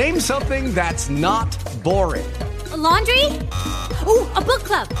 Name something that's not boring. A laundry? Ooh, a book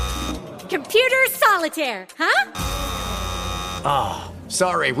club. Computer solitaire, huh? Ah,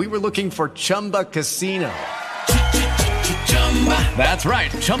 sorry, we were looking for Chumba Casino. That's right.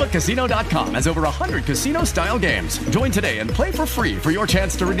 ChumbaCasino.com has over 100 casino-style games. Join today and play for free for your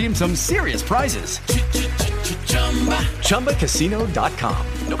chance to redeem some serious prizes. ChumbaCasino.com.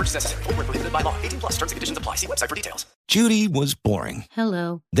 No purchase necessary. Void where prohibited by law. 18+ terms and conditions apply. See website for details. Judy was boring.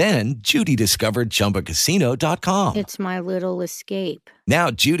 Hello. Then Judy discovered ChumbaCasino.com. It's my little escape. Now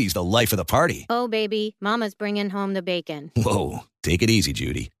Judy's the life of the party. Oh, baby, mama's bringing home the bacon. Whoa, take it easy,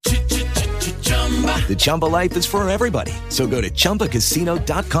 Judy. The Chumba life is for everybody. So go to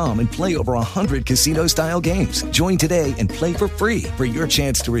ChumbaCasino.com and play over 100 casino-style games. Join today and play for free for your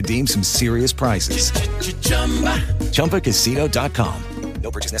chance to redeem some serious prizes. ChumbaCasino.com.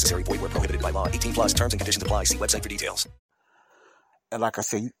 No purchase necessary. Void where prohibited by law. 18+ terms and conditions apply. See website for details. And like I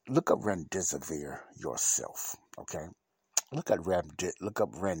say, look up remdesivir yourself, okay? Look up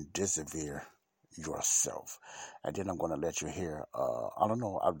remdesivir yourself. And then I'm going to let you hear, I don't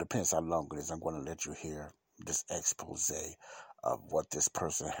know, it depends how long it is. I'm going to let you hear this expose of what this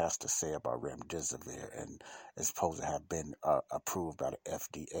person has to say about remdesivir, and it's supposed to have been approved by the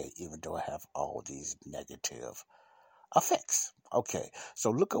FDA, even though it have all these negative effects. Okay,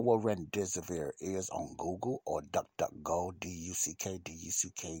 so look at what remdesivir is on Google or DuckDuckGo,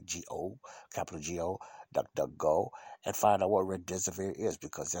 DuckDuckGo, capital G-O, DuckDuckGo, and find out what remdesivir is,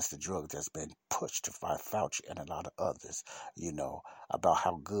 because that's the drug that's been pushed by Fauci and a lot of others, about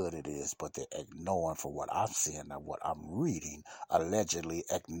how good it is, but they're ignoring, for what I'm seeing and what I'm reading, allegedly,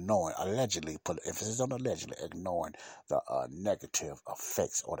 put emphasis on allegedly, ignoring the negative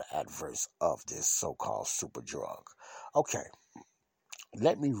effects or the adverse of this so-called super drug. Okay.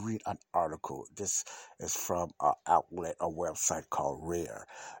 Let me read an article. This is from an outlet, a website called RAIR.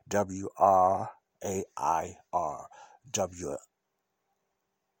 WRAIR.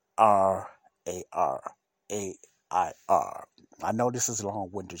 WRAIR. I know this is a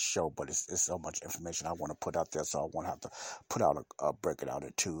long-winded show, but it's so much information I want to put out there, so I won't have to put out break it out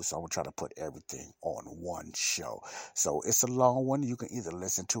in two. So I'm gonna try to put everything on one show. So it's a long one. You can either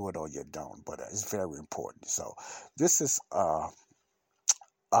listen to it or you don't, but it's very important. So this is an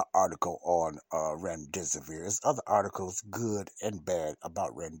article on remdesivir. There's other articles, good and bad,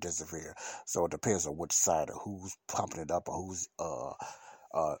 about remdesivir. So it depends on which side or who's pumping it up or who's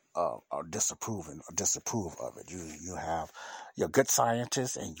disapprove of it. You have your good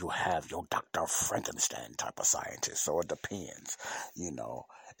scientists and you have your Dr. Frankenstein type of scientist. So it depends,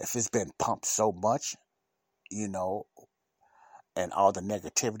 if it's been pumped so much, and all the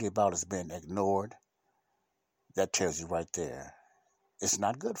negativity about it's been ignored, that tells you right there, it's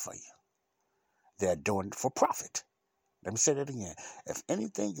not good for you. They're doing it for profit. Let me say that again. If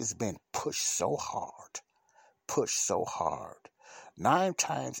anything is being pushed so hard, 9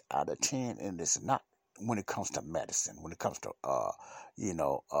 times out of 10, and it's not when it comes to medicine, when it comes to,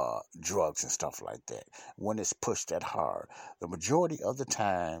 drugs and stuff like that, when it's pushed that hard, the majority of the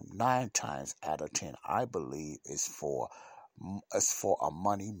time, 9 times out of 10, I believe is for a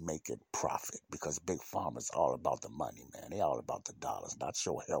money-making profit, because Big Pharma is all about the money, man. They're all about the dollars, not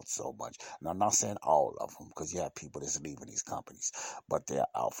your health so much. And I'm not saying all of them, because you have people that's leaving these companies, but they're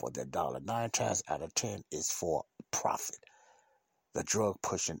out for their dollar. 9 times out of 10 is for profit. The drug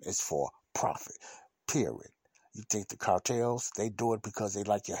pushing is for profit, period. You think the cartels, they do it because they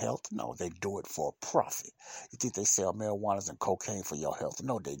like your health? No, they do it for profit. You think they sell marijuana and cocaine for your health?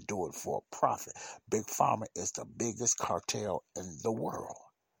 No, they do it for profit. Big Pharma is the biggest cartel in the world,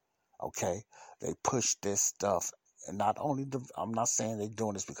 okay? They push this stuff, and not only, I'm not saying they're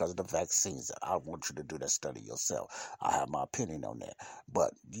doing this because of the vaccines. I want you to do that study yourself. I have my opinion on that.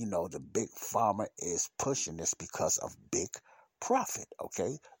 But, the Big Pharma is pushing this because of big profit,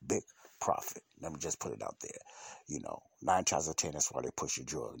 okay? Big profit. Let me just put it out there. 9 times out of 10, that's why they push your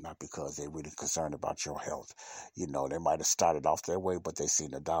drug, not because they're really concerned about your health. They might have started off that way, but they seen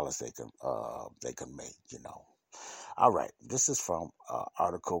the dollars they can make. All right, this is from an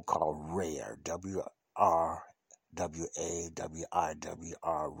article called Rare, WRWAWIWR,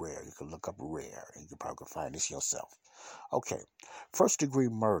 Rare. You can look up Rare, and you probably can find this yourself. Okay, first-degree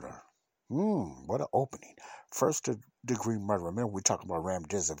murder. What an opening. First-degree murder. Remember, we're talking about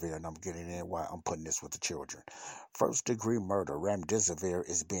remdesivir, and I'm getting in why I'm putting this with the children. First-degree murder. Remdesivir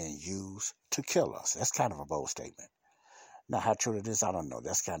is being used to kill us. That's kind of a bold statement. Now, how true it is, I don't know.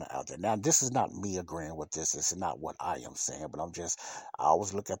 That's kind of out there. Now, this is not me agreeing with this. This is not what I am saying, but I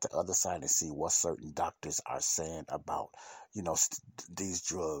always look at the other side and see what certain doctors are saying about, these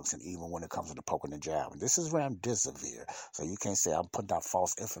drugs, and even when it comes to the poking and jabbing. This is remdesivir, so you can't say I'm putting out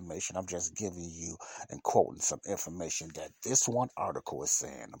false information. I'm just giving you and quoting some information that this one article is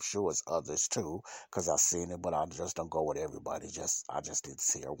saying. I'm sure it's others too, because I've seen it, but I just don't go with everybody. I just did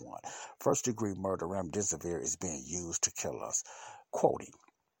see one. First-degree murder. Remdesivir is being used to kill us. Quoting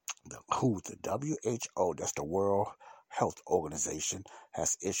the WHO, that's the World Health Organization,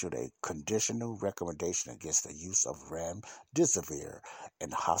 has issued a conditional recommendation against the use of remdesivir in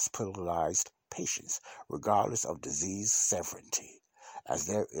hospitalized patients, regardless of disease severity, as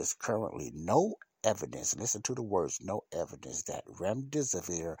there is currently no evidence, listen to the words, no evidence that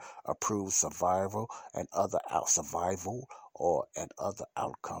remdesivir improves survival and other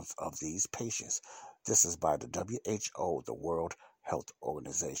outcomes of these patients. This is by the WHO, the World Health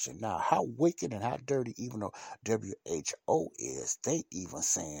Organization. Now, how wicked and how dirty even though WHO is, they even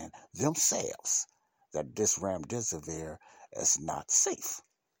saying themselves that this remdesivir is not safe.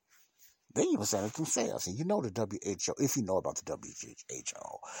 They even saying it themselves. And the WHO, if you know about the WHO,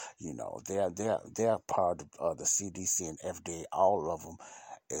 they're part of the CDC and FDA. All of them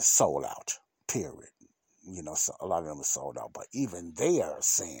is sold out, period. So a lot of them are sold out, but even they are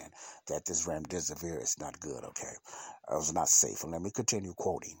saying that this remdesivir is not good, okay? It's not safe. And let me continue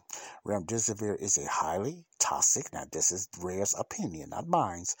quoting. Remdesivir is a highly toxic, now this is Rare's opinion, not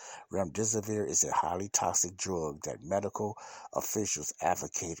mine. Remdesivir is a highly toxic drug that medical officials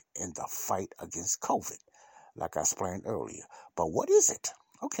advocate in the fight against COVID, like I explained earlier. But what is it?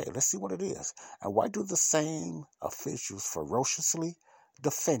 Okay, let's see what it is. And why do the same officials ferociously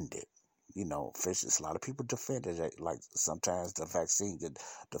defend it? Officials, a lot of people defend it. Like sometimes the vaccine get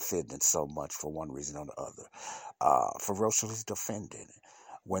defended so much for one reason or the other. Ferociously defended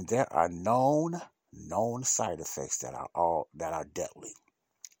when there are known side effects that are deadly.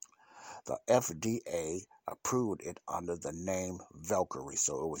 The FDA approved it under the name Valkyrie.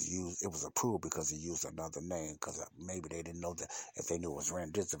 So it was approved because it used another name, because maybe they didn't know that if they knew it was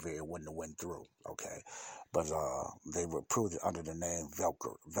remdesivir, it wouldn't have went through. Okay. But they approved it under the name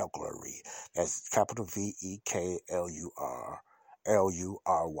Valkyrie. That's capital VEKLURY,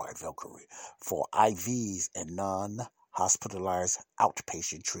 Valkyrie, for IVs and non-hospitalized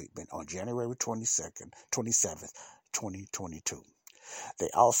outpatient treatment on January 27th, 2022. They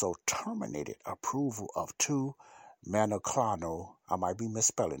also terminated approval of 2 monoclonal, I might be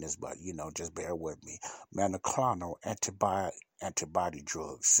misspelling this, but just bear with me, monoclonal antibody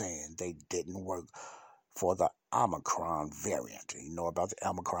drugs, saying they didn't work for the Omicron variant. You know about the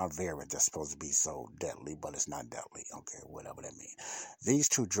Omicron variant that's supposed to be so deadly, but it's not deadly. Okay, whatever that means. These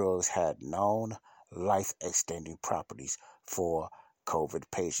 2 drugs had known life-extending properties for COVID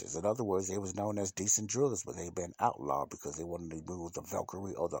patients. In other words, they was known as decent drugs, but they've been outlawed because they wanted to remove the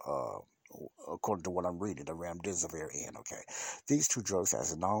Valkyrie or the according to what I'm reading, the remdesivir in. Okay, these 2 drugs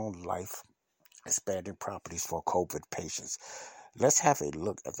has known life-expanding properties for COVID patients. Let's have a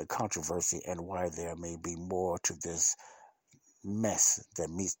look at the controversy and why there may be more to this mess that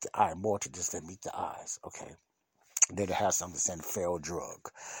meets the eye, more to this than meets the eyes. Okay, then it has something saying failed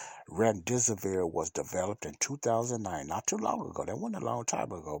drug. Remdesivir was developed in 2009, not too long ago. That wasn't a long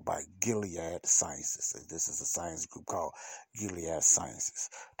time ago, by Gilead Sciences. And this is a science group called Gilead Sciences,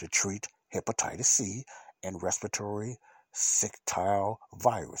 to treat hepatitis C and respiratory syncytial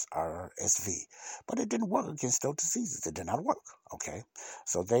virus, RSV. But it didn't work against those diseases. It did not work. Okay,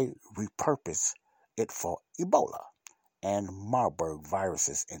 so they repurposed it for Ebola and Marburg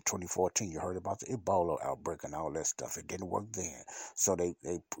viruses in 2014. You heard about the Ebola outbreak and all that stuff. It didn't work then. So they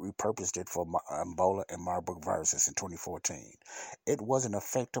repurposed it for Ebola and Marburg viruses in 2014. It wasn't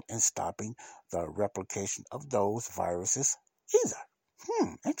effective in stopping the replication of those viruses either.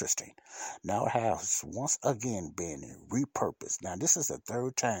 Interesting. Now it has once again been repurposed. Now this is the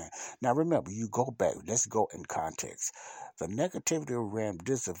 3rd time. Now remember, you go back. Let's go in context. The negativity of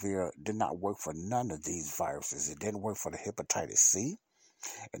remdesivir did not work for none of these viruses. It didn't work for the hepatitis C.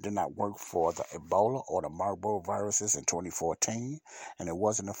 It did not work for the Ebola or the Marburg viruses in 2014, and it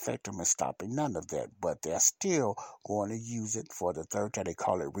wasn't effective in stopping none of that. But they're still going to use it for the 3rd time. They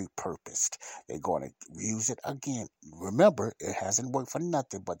call it repurposed. They're going to use it again. Remember, it hasn't worked for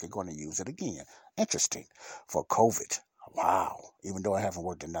nothing, but they're going to use it again. Interesting. For COVID. Wow. Even though it hasn't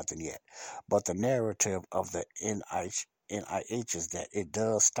worked in nothing yet. But the narrative of the NIH is that it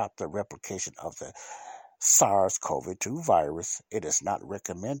does stop the replication of the SARS-CoV-2 virus. It is not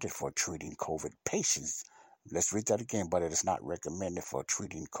recommended for treating COVID patients. Let's read that again. But it is not recommended for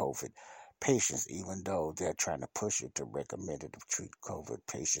treating COVID patients, even though they're trying to push it to recommend it to treat COVID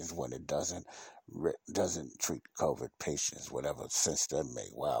patients when it doesn't treat COVID patients, whatever sense that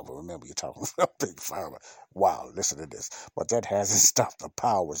make. Wow, but remember, you're talking about Big Pharma. Wow, listen to this. But that hasn't stopped the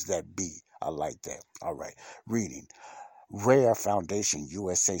powers that be. I like that. All right, reading. Rare Foundation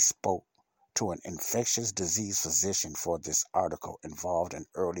USA spoke to an infectious disease physician for this article involved in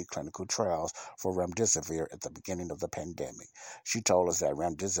early clinical trials for remdesivir at the beginning of the pandemic. She told us that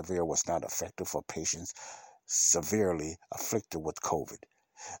remdesivir was not effective for patients severely afflicted with COVID.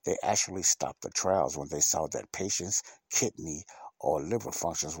 They actually stopped the trials when they saw that patients' kidney or liver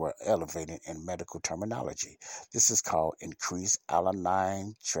functions were elevated in medical terminology. This is called increased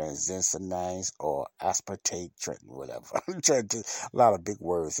alanine transaminase or aspartate, whatever. A lot of big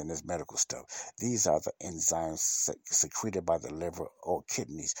words in this medical stuff. These are the enzymes secreted by the liver or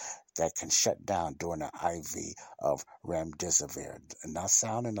kidneys that can shut down during an IV of remdesivir. Not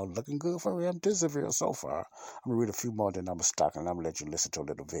sounding or looking good for remdesivir so far. I'm going to read a few more, then I'm going to stop and I'm going to let you listen to a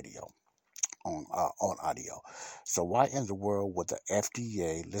little video on audio. So why in the world would the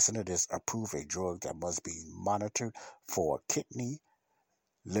FDA, listen to this, approve a drug that must be monitored for kidney,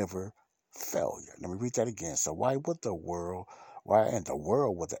 liver failure? Let me read that again. So why in the world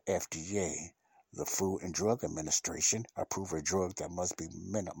would the FDA, the Food and Drug Administration, approve a drug that must be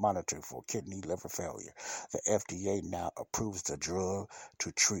monitored for kidney, liver failure? The FDA now approves the drug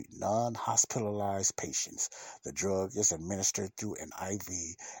to treat non-hospitalized patients. The drug is administered through an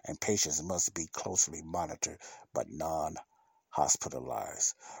IV, and patients must be closely monitored, but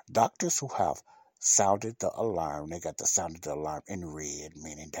non-hospitalized. Doctors who have sounded the alarm, they got the sounded the alarm in red,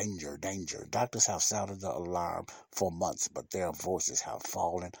 meaning danger, danger. Doctors have sounded the alarm for months, but their voices have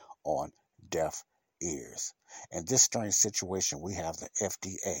fallen on deaf ears. In this strange situation, we have the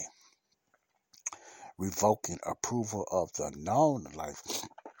FDA revoking approval of the known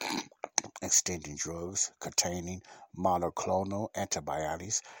life-extending drugs containing monoclonal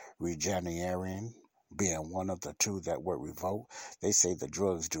antibodies, Regeneron being one of the two that were revoked. They say the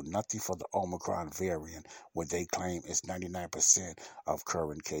drugs do nothing for the Omicron variant, what they claim is 99% of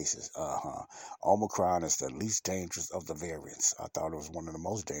current cases. Omicron is the least dangerous of the variants. I thought it was one of the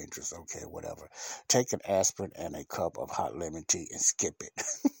most dangerous. Okay, whatever. Take an aspirin and a cup of hot lemon tea and skip it.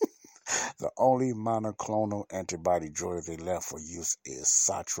 The only monoclonal antibody drug they left for use is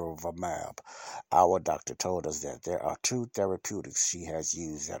sotrovimab. Our doctor told us that there are two therapeutics she has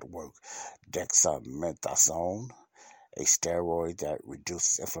used that work. Dexamethasone, a steroid that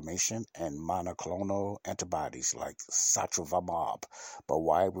reduces inflammation, and monoclonal antibodies like sotrovimab. But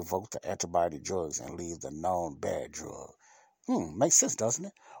why revoke the antibody drugs and leave the known bad drug? Makes sense, doesn't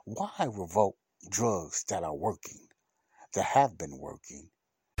it? Why revoke drugs that are working, that have been working?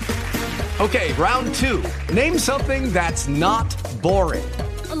 Okay, round two. Name something that's not boring.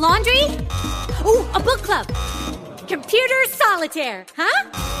 A laundry? Ooh, a book club. Computer solitaire, huh?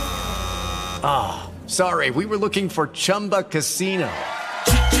 Ah, sorry, we were looking for Chumba Casino.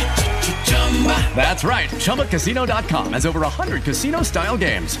 That's right, ChumbaCasino.com has over 100 casino-style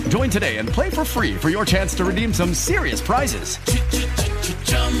games. Join today and play for free for your chance to redeem some serious prizes.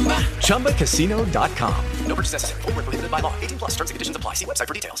 ChumbaCasino.com. No purchase necessary. Void where prohibited by law. 18+ terms and conditions apply. See website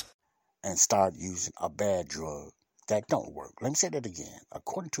for details. And start using a bad drug that don't work. Let me say that again.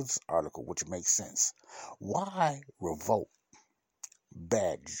 According to this article, which makes sense, why revoke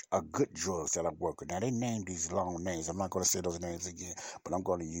good drugs that are working? Now, they named these long names. I'm not going to say those names again, but I'm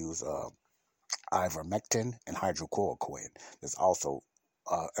going to use ivermectin and hydrochloroquine. That's also,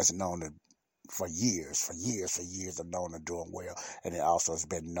 as known to, for years, are known to doing well. And it also has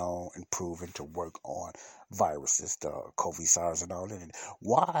been known and proven to work on viruses, the COVID, SARS, and all that. And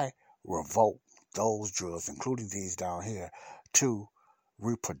why revoke those drugs, including these down here, to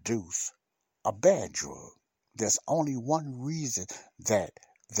reproduce a bad drug? There's only one reason that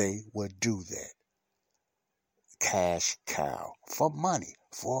they would do that. Cash cow. For money,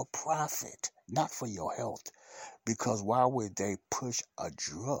 for profit, not for your health. Because why would they push a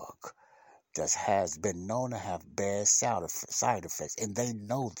drug that has been known to have bad side effects? And they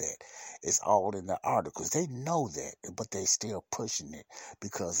know that. It's all in the articles. They know that, but they're still pushing it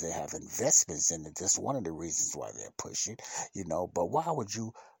because they have investments in it. That's one of the reasons why they're pushing it, But why would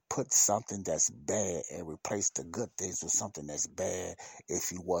you put something that's bad and replace the good things with something that's bad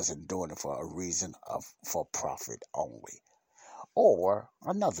if you wasn't doing it for a reason for profit only? Or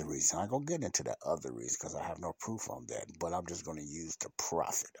another reason. I'm going to get into the other reason because I have no proof on that, but I'm just going to use the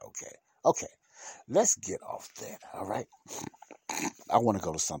profit, Okay, let's get off that, all right? I want to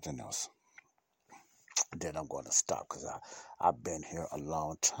go to something else. Then I'm going to stop because I've been here a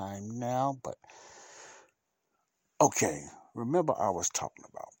long time now. But, okay, remember I was talking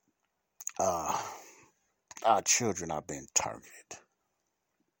about our children are being targeted.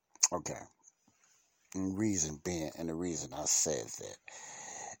 Okay. And the reason I said that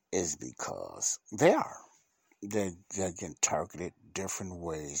is because they are. They're getting targeted different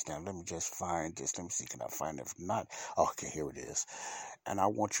ways. Now, let me just find this. Let me see, can I find it? If not, okay, here it is. And I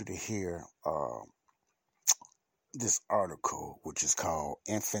want you to hear this article, which is called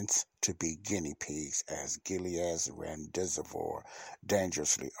Infants to be Guinea Pigs as Gilead's remdesivir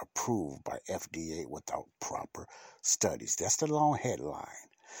dangerously approved by FDA without proper studies. That's the long headline.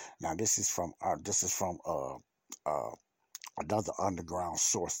 Now, this is from another underground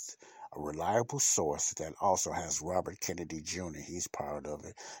source, a reliable source that also has Robert Kennedy Jr. He's part of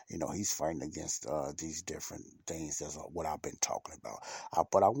it. He's fighting against these different things. That's what I've been talking about.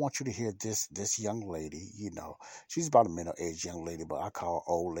 But I want you to hear this young lady. She's about a middle-aged young lady, but I call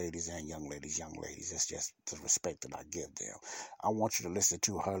old ladies and young ladies young ladies. It's just the respect that I give them. I want you to listen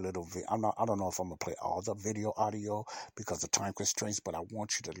to her little video. I don't know if I'm going to play all the audio because of time constraints, but I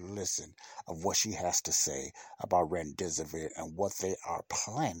want you to listen of what she has to say about remdesivir and what they are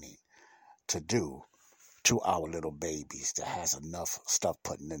planning to do to our little babies that has enough stuff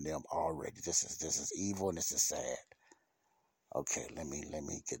putting in them already. This is evil and this is sad. Okay, let me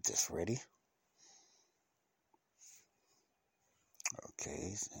get this ready.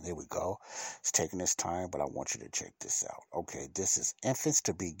 Okay, and there we go. It's taking its time, but I want you to check this out. Okay, this is Infants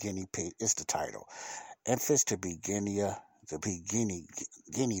to be Guinea Pigs. It's the title. Infants to be guinea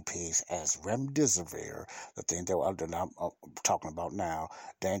pigs as remdesivir, the thing that I'm talking about now,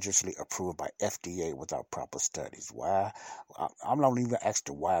 dangerously approved by FDA without proper studies. Why? I'm not even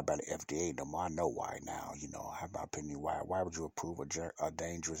asking why about the FDA no more. I know why now. I have my opinion. Why would you approve a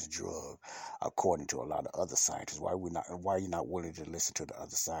dangerous drug according to a lot of other scientists? Why are you not willing to listen to the other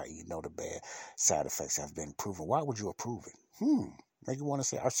side? The bad side effects have been proven. Why would you approve it? Make you want to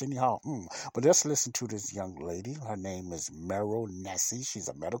say Arsenio Hall. But let's listen to this young lady. Her name is Meryl Nessie. She's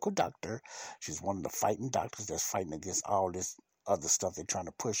a medical doctor. She's one of the fighting doctors that's fighting against all this other stuff they're trying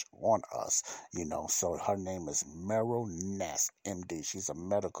to push on us, So her name is Meryl Ness, MD. She's a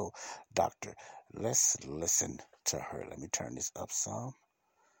medical doctor. Let's listen to her. Let me turn this up some.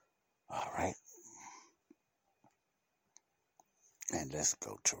 All right. And let's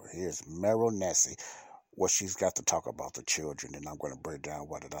go to her. Here's Meryl Nessie, what she's got to talk about the children, and I'm going to break down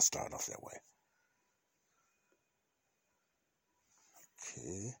why did I start off that way.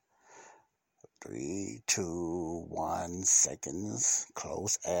 Okay. 3, 2, 1 seconds.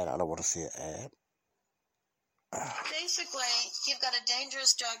 Close ad. I don't want to see an ad. Basically, you've got a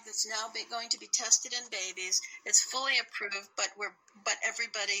dangerous drug that's now going to be tested in babies. It's fully approved, but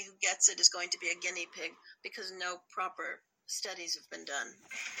everybody who gets it is going to be a guinea pig because no proper studies have been done.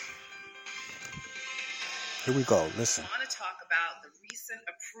 Here we go. Listen. I want to talk about the recent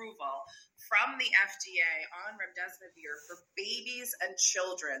approval from the FDA on remdesivir for babies and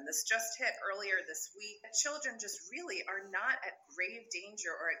children. This just hit earlier this week. Children just really are not at grave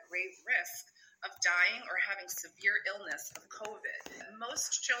danger or at grave risk of dying or having severe illness of COVID.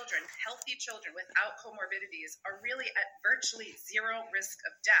 Most children, healthy children without comorbidities, are really at virtually zero risk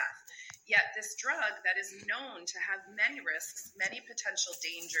of death. Yet this drug that is known to have many risks, many potential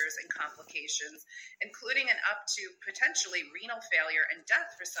dangers and complications, including an up to potentially renal failure and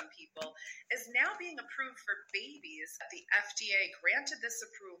death for some people, is now being approved for babies. The FDA granted this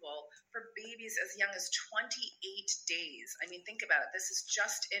approval for babies as young as 28 days. I mean, think about it. This is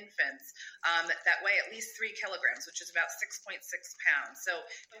just infants that weigh at least 3 kilograms, which is about 6.6 pounds. So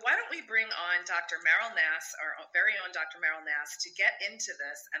why don't we bring on Dr. Meryl Nass, our very own Dr. Meryl Nass, to get into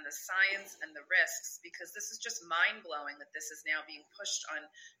this and the science and the risks, because this is just mind-blowing that this is now being pushed on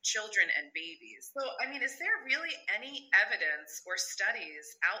children and babies. So, I mean, is there really any evidence or studies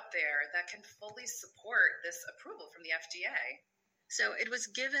out there that can fully support this approval from the FDA? So it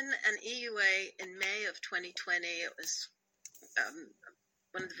was given an EUA in May of 2020. It was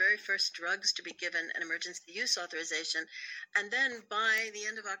one of the very first drugs to be given an emergency use authorization. And then by the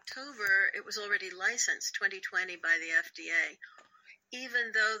end of October, it was already licensed 2020 by the FDA,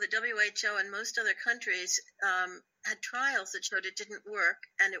 even though the WHO and most other countries had trials that showed it didn't work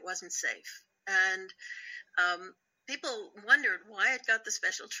and it wasn't safe. And people wondered why it got the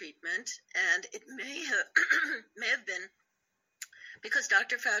special treatment, and it may have been because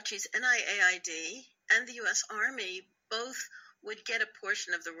Dr. Fauci's NIAID and the U.S. Army both would get a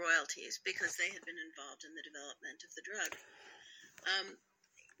portion of the royalties because they had been involved in the development of the drug.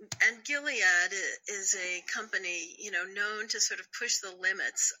 And Gilead is a company, known to sort of push the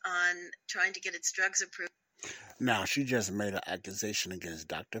limits on trying to get its drugs approved. Now, she just made an accusation against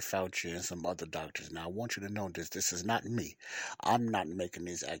Dr. Fauci and some other doctors. Now, I want you to know this. This is not me. I'm not making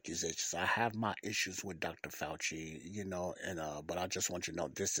these accusations. I have my issues with Dr. Fauci, but I just want you to know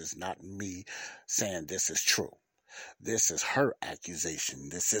this is not me saying this is true. This is her accusation.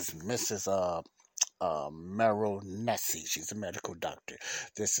 This is Mrs. Meryl Nessie. She's a medical doctor.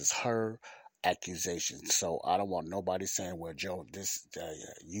 This is her accusation. So I don't want nobody saying, well, Joe,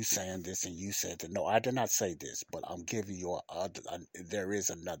 you saying this and you said that. No, I did not say this, but I'm giving you there is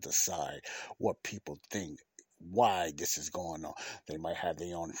another side, what people think, why this is going on. They might have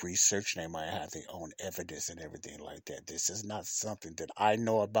their own research, they might have their own evidence and everything like that. This is not something that I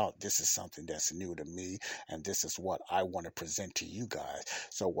know about. This is something that's new to me, and this is what I want to present to you guys.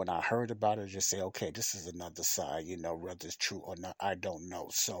 So when I heard about it, I just say, okay, this is another side, whether it's true or not, I don't know.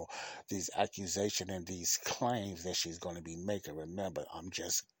 So these accusations and these claims that she's going to be making, remember, I'm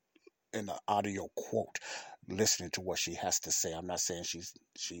just in an audio quote listening to what she has to say. I'm not saying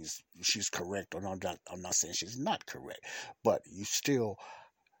she's correct, or I'm not saying she's not correct, but you still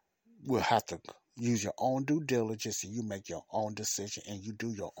will have to use your own due diligence, and you make your own decision, and you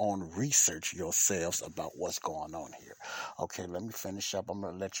do your own research yourselves about what's going on here. Okay, let me finish up. I'm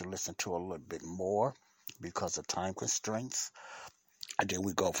going to let you listen to a little bit more because of time constraints, and then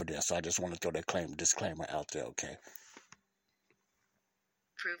we go for this. So I just want to throw that disclaimer out there, okay?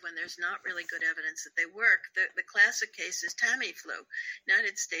 When there's not really good evidence that they work. The classic case is Tamiflu.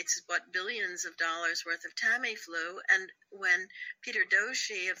 United States has bought billions of dollars worth of Tamiflu, and when Peter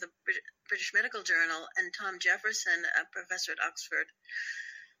Doshi of the British Medical Journal and Tom Jefferson, a professor at Oxford,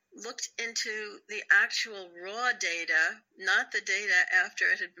 looked into the actual raw data, not the data after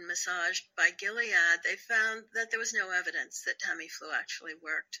it had been massaged by Gilead, they found that there was no evidence that Tamiflu actually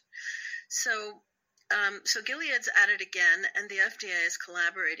worked. So Gilead's at it again, and the FDA is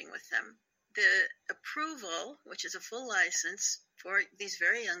collaborating with them. The approval, which is a full license for these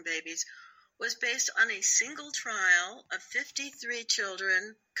very young babies, was based on a single trial of 53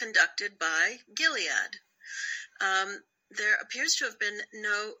 children conducted by Gilead. There appears to have been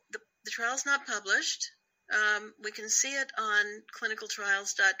the trial's not published. We can see it on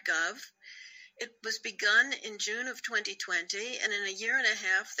clinicaltrials.gov. It was begun in June of 2020, and in a year and a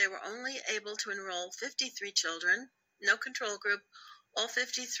half, they were only able to enroll 53 children, no control group. All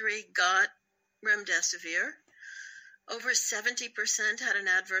 53 got remdesivir. Over 70% had an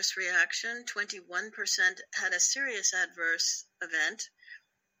adverse reaction, 21% had a serious adverse event,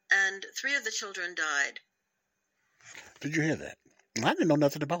 and 3 of the children died. Did you hear that? I didn't know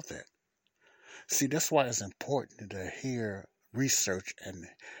nothing about that. See, that's why it's important to hear research and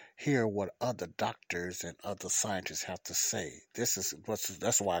hear what other doctors and other scientists have to say.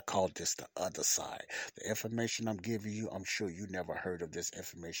 That's why I call this the other side. The information I'm giving you, I'm sure you never heard of this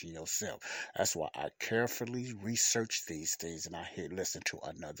information yourself. That's why I carefully research these things and I listen to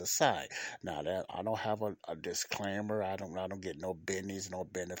another side. Now that I don't have a disclaimer, I don't get no business, no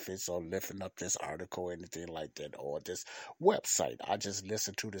benefits or lifting up this article or anything like that or this website. I just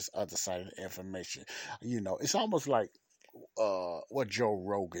listen to this other side of the information. It's almost like what Joe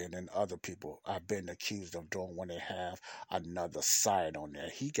Rogan and other people have been accused of doing when they have another side on there.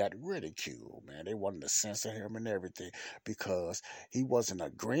 He got ridiculed, man. They wanted to censor him and everything because he wasn't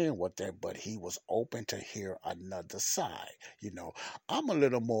agreeing with that, but he was open to hear another side. I'm a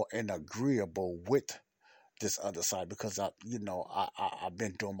little more agreeable with this other side because I've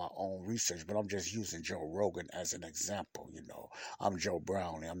been doing my own research, but I'm just using Joe Rogan as an example. I'm Joe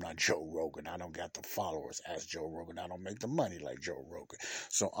Brownlee. I'm not Joe Rogan. I don't got the followers as Joe Rogan. I don't make the money like Joe Rogan.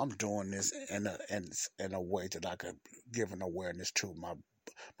 So I'm doing this in a way that I could give an awareness to my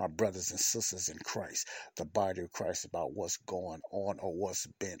brothers and sisters in Christ, the body of Christ, about what's going on or what's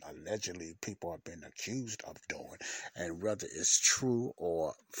been allegedly people have been accused of doing, and whether it's true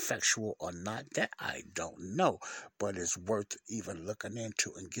or factual or not, that I don't know, but it's worth even looking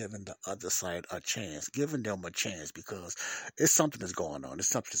into and giving the other side a chance, giving them a chance, because it's something that's going on.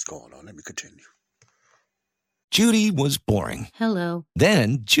 Let me continue. Judy was boring. Hello.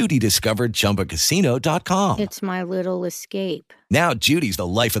 Then Judy discovered ChumbaCasino.com. It's my little escape. Now Judy's the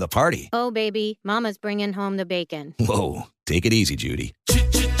life of the party. Oh, baby, mama's bringing home the bacon. Whoa, take it easy, Judy.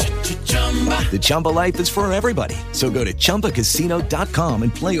 The Chumba life is for everybody. So go to ChumbaCasino.com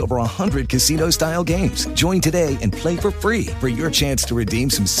and play over 100 casino-style games. Join today and play for free for your chance to redeem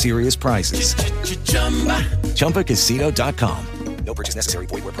some serious prizes. ChumbaCasino.com. No purchase necessary.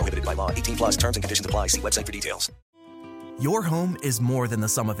 Void where prohibited by law. 18 plus terms and conditions apply. See website for details. Your home is more than the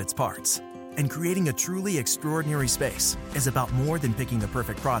sum of its parts. And creating a truly extraordinary space is about more than picking the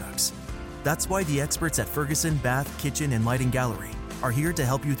perfect products. That's why the experts at Ferguson Bath, Kitchen, and Lighting Gallery are here to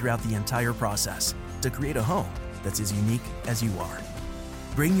help you throughout the entire process to create a home that's as unique as you are.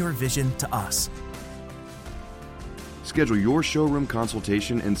 Bring your vision to us. Schedule your showroom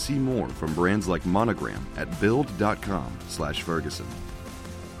consultation and see more from brands like Monogram at build.com/Ferguson.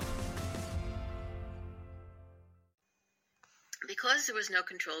 Because there was no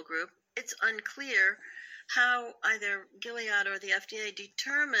control group, it's unclear how either Gilead or the FDA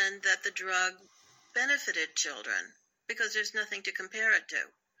determined that the drug benefited children, because there's nothing to compare it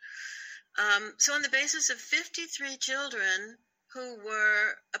to. So on the basis of 53 children who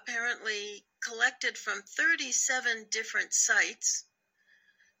were apparently collected from 37 different sites,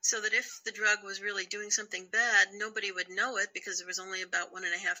 so that if the drug was really doing something bad, nobody would know it because there was only about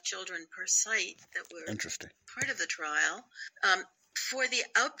 1.5 children per site that were part of the trial. For the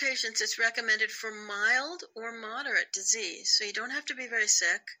outpatients, it's recommended for mild or moderate disease. So you don't have to be very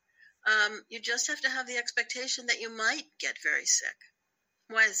sick. You just have to have the expectation that you might get very sick.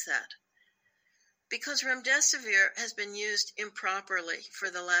 Why is that? Because remdesivir has been used improperly for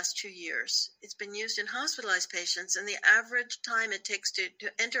the last 2 years. It's been used in hospitalized patients, and the average time it takes to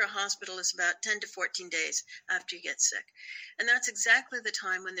enter a hospital is about 10 to 14 days after you get sick. And that's exactly the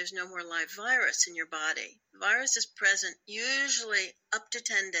time when there's no more live virus in your body. The virus is present usually up to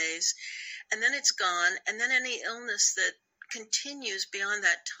 10 days, and then it's gone, and then any illness that continues beyond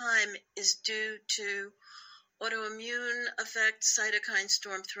that time is due to autoimmune effects, cytokine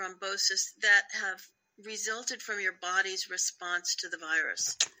storm thrombosis that have resulted from your body's response to the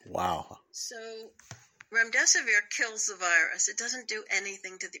virus. Wow. So remdesivir kills the virus. It doesn't do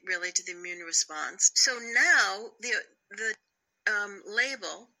anything to the immune response. So now the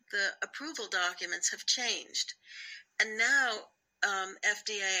label, the approval documents have changed. And now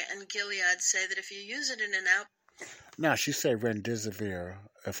FDA and Gilead say that if you use it in an Now, she said remdesivir,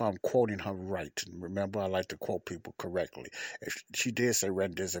 if I'm quoting her right. Remember, I like to quote people correctly. If she did say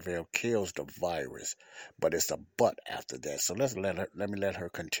remdesivir kills the virus, but it's a but after that. So let me let her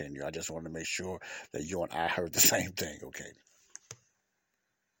continue. I just want to make sure that you and I heard the same thing, okay?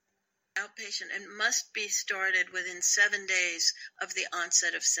 Outpatient and must be started within 7 days of the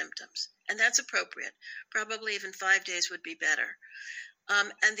onset of symptoms. And that's appropriate. Probably even 5 days would be better.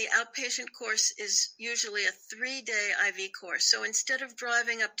 And the outpatient course is usually a 3-day IV course. So instead of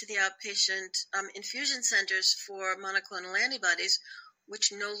driving up to the outpatient infusion centers for monoclonal antibodies,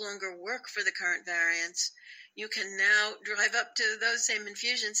 which no longer work for the current variants, you can now drive up to those same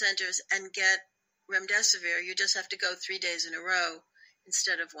infusion centers and get remdesivir. You just have to go 3 days in a row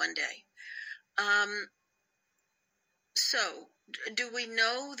instead of 1 day. So, do we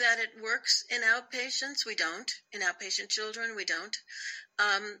know that it works in outpatients? We don't. In outpatient children, we don't.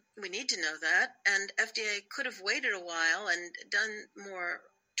 We need to know that, and FDA could have waited a while and done more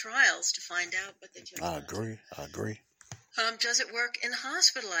trials to find out, but they just I agree. Does it work in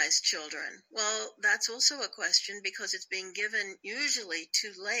hospitalized children? Well, that's also a question because it's being given usually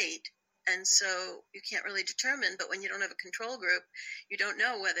too late, and so you can't really determine. But when you don't have a control group, you don't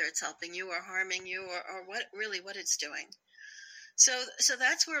know whether it's helping you or harming you or what it's doing. So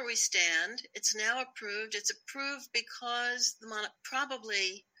that's where we stand. It's now approved. It's approved because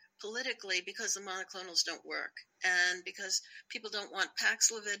probably politically because the monoclonals don't work and because people don't want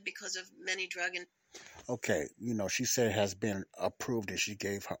Paxlovid because of many drug. Okay, she said it has been approved and she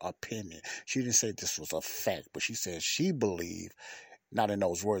gave her opinion. She didn't say this was a fact, but she said she believed, not in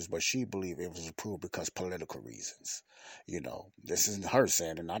those words, but she believed it was approved because political reasons. This isn't her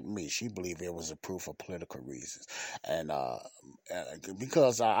saying it, not me. She believed it was approved for political reasons. And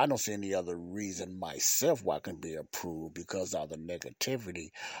because I don't see any other reason myself why it can be approved because of the negativity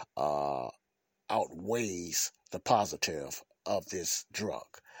outweighs the positive of this drug.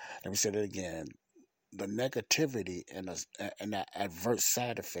 Let me say that again. The negativity and the adverse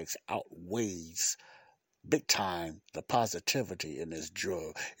side effects outweighs big time the positivity in this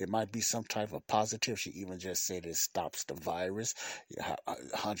drug. It might be some type of positive. She even just said it stops the virus.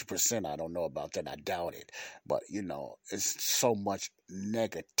 100%, I don't know about that. I doubt it. But, it's so much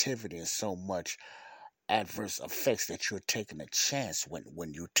negativity and so much adverse effects that you're taking a chance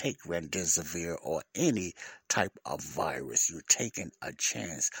when you take remdesivir or any type of virus. You're taking a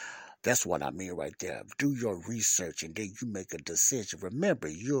chance. That's what I mean right there. Do your research and then you make a decision. Remember,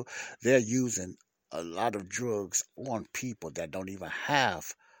 they're using a lot of drugs on people that don't even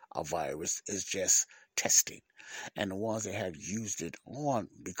have a virus. It's just testing. And the ones that have used it on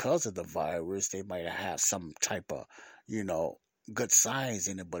because of the virus, they might have some type of, good signs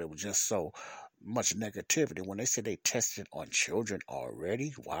in it, but it was just so much negativity. When they say they tested on children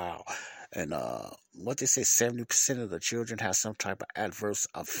already, wow. And what they say, 70% of the children have some type of adverse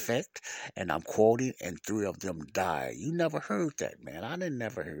effect, and I'm quoting, and 3 of them died. You never heard that, man. I didn't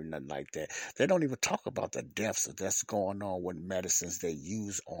never hear nothing like that. They don't even talk about the deaths that's going on with medicines they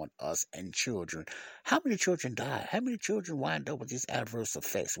use on us and children. How many children die? How many children wind up with these adverse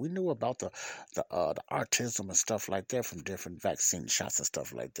effects? We knew about the autism and stuff like that from different vaccine shots and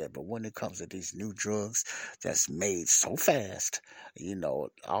stuff like that. But when it comes to these new drugs that's made so fast,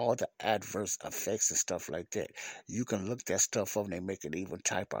 all the adverse effects and stuff like that, you can look that stuff up and they make it even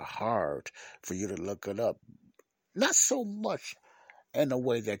type of hard for you to look it up. Not so much in a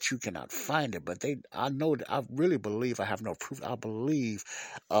way that you cannot find it, but I know that I really believe, I have no proof, I believe,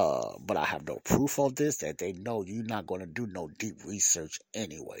 but I have no proof of this, that they know you're not going to do no deep research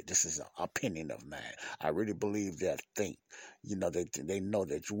anyway. This is an opinion of mine. I really believe that think, they know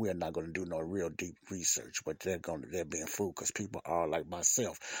that we're not going to do no real deep research, but they're being fooled because people are like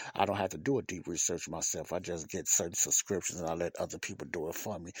myself. I don't have to do a deep research myself. I just get certain subscriptions and I let other people do it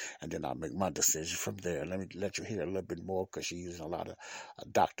for me, and then I make my decision from there. Let me let you hear a little bit more because you're using a lot of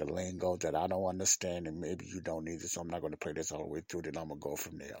Dr. lingo that I don't understand, and maybe you don't either, so I'm not going to play this all the way through, then I'm going to go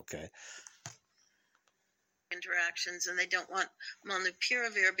from there, okay? Interactions, and they don't want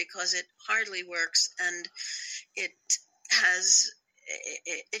molnupiravir because it hardly works, and it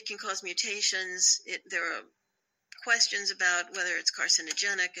can cause mutations. There are questions about whether it's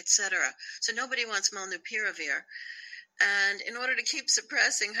carcinogenic, etc. So nobody wants molnupiravir. And in order to keep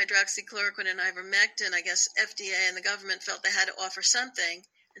suppressing hydroxychloroquine and ivermectin, I guess FDA and the government felt they had to offer something,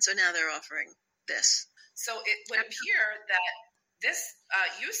 and so now they're offering this. So it would appear that this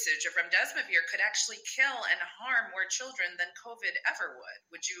usage of remdesivir could actually kill and harm more children than COVID ever would.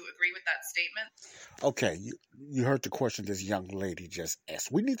 Would you agree with that statement? Okay, you heard the question this young lady just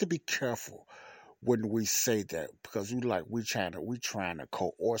asked. We need to be careful when we say that because we trying to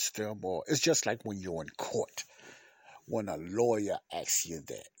coerce them, or it's just like when you're in court. when a lawyer asks you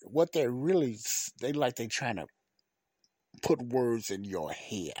that. What they're really, they trying to put words in your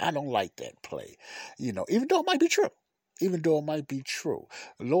head. I don't like that play. Even though it might be true. Even though it might be true.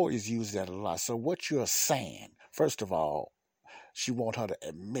 Lawyers use that a lot. So what you're saying, first of all, she want her to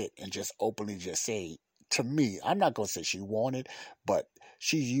admit and just openly just say, to me, I'm not going to say she wanted, but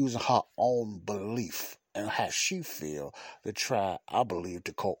she's using her own belief and how she feel to try, I believe,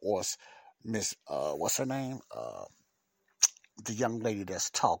 to coerce Miss, what's her name? The young lady that's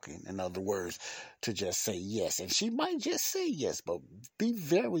talking, in other words, to just say yes. And she might just say yes, but be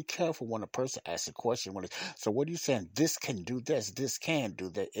very careful when a person asks a question. So what are you saying? This can do this can do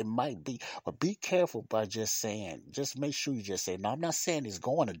that. It might be, but be careful by just saying, just make sure you just say, no, I'm not saying it's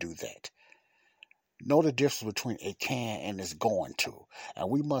going to do that. Know the difference between it can and it's going to. And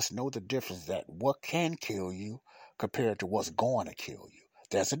we must know the difference that what can kill you compared to what's going to kill you.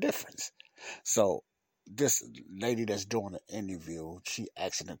 There's a difference. So this lady that's doing the interview, she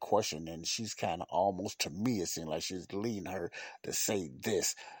asking a question, and she's kind of almost, to me, it seems like she's leading her to say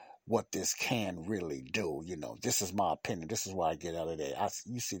this, what this can really do. This is my opinion. This is why I get out of there.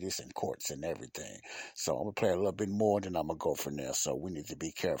 You see this in courts and everything. So I'm going to play a little bit more, then I'm going to go from there. So we need to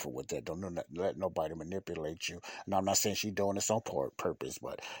be careful with that. Don't let nobody manipulate you. And I'm not saying she's doing this on purpose,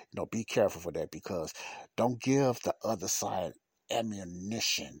 but, be careful for that, because don't give the other side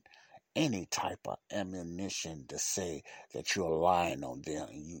ammunition, any type of ammunition, to say that you're lying on them.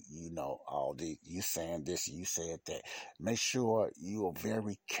 You saying this, you said that. Make sure you are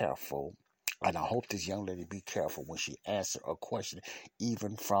very careful. And I hope this young lady be careful when she answers a question,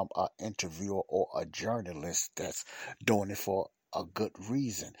 even from an interviewer or a journalist that's doing it for a good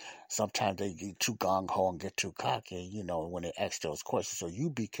reason. Sometimes they get too gung-ho and get too cocky, when they ask those questions. So you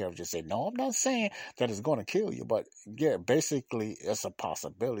be careful. Just say, no, I'm not saying that it's going to kill you. But, yeah, basically, it's a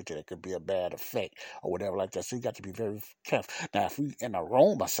possibility that it could be a bad effect or whatever like that. So you got to be very careful. Now, if we in a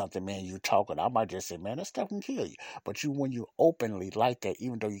room or something, man, you talking, I might just say, man, that stuff can kill you. But when you openly like that,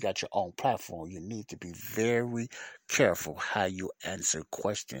 even though you got your own platform, you need to be very careful how you answer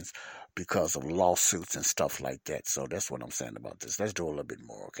questions because of lawsuits and stuff like that. So that's what I'm saying about this. Let's do a little bit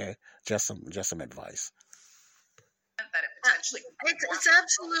more, okay? Just some advice. That it potentially it's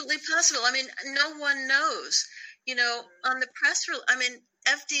absolutely possible. I mean, no one knows. On the press release,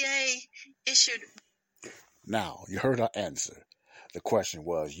 FDA issued. Now, you heard her answer. The question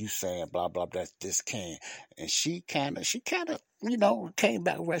was, you saying blah blah blah, this can, and she kind of came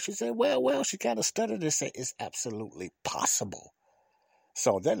back right. She said, well, she kind of stuttered and said it's absolutely possible.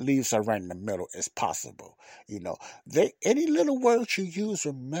 So that leaves her right in the middle. It's possible. Any little words you use,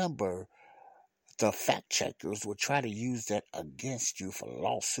 remember, the fact checkers will try to use that against you for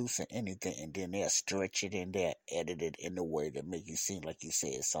lawsuits and anything, and then they'll stretch it and they'll edit it in a way that make you seem like you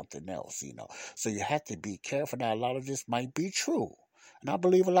said something else, So you have to be careful. Now, a lot of this might be true, and I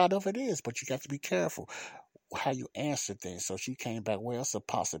believe a lot of it is, but you got to be careful how you answer things. So she came back, well, it's a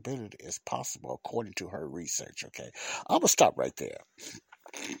possibility. It's possible, according to her research, okay? I'm going to stop right there.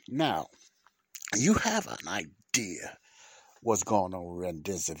 Now, you have an idea what's going on with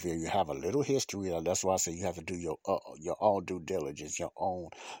remdesivir. You have a little history. That's why I say you have to do your own due diligence, your own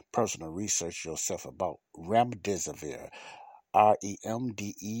personal research yourself about remdesivir.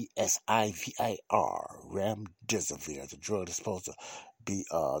 remdesivir. Remdesivir. The drug is supposed to be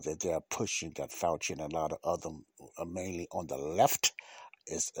that they're pushing, that Fauci and a lot of other, mainly on the left,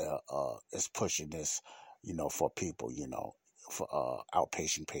 is pushing this, for people, for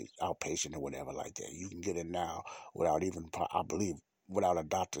outpatient or whatever like that. You can get it now without even, I believe, without a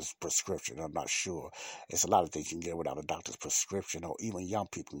doctor's prescription. I'm not sure. It's a lot of things you can get without a doctor's prescription, or even young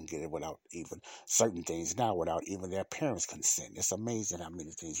people can get it without even certain things now without even their parents' consent. It's amazing how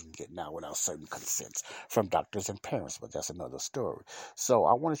many things you can get now without certain consents from doctors and parents, but that's another story. So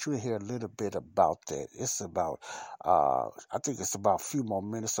I wanted you to hear a little bit about that. It's about, I think it's about a few more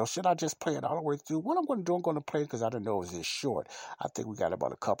minutes. So should I just play it all the way through? What I'm going to do, I'm going to play it because I didn't know it was this short. I think we got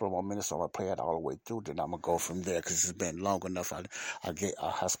about a couple of more minutes, so I'm going to play it all the way through. Then I'm going to go from there because it's been long enough.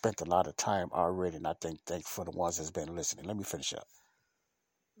 I spent a lot of time already, and I think for the ones that's been listening. Let me finish up.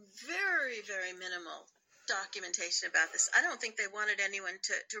 Very, very minimal documentation about this. I don't think they wanted anyone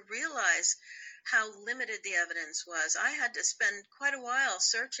to realize how limited the evidence was. I had to spend quite a while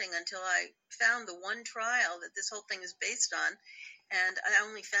searching until I found the one trial that this whole thing is based on, and I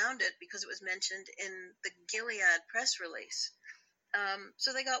only found it because it was mentioned in the Gilead press release.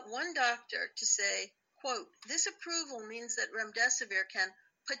 So they got one doctor to say, quote, "This approval means that remdesivir can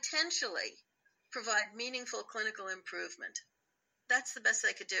potentially provide meaningful clinical improvement." That's the best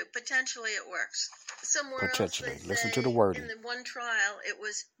they could do. Potentially it works. Somewhere else they say Listen to the wording. in the one trial it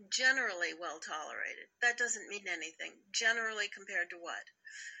was generally well tolerated. That doesn't mean anything. Generally compared to what?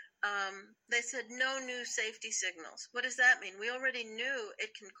 They said no new safety signals. What does that mean? We already knew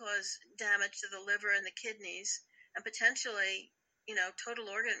it can cause damage to the liver and the kidneys and potentially, total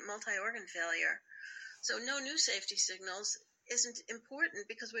multi-organ failure. So no new safety signals isn't important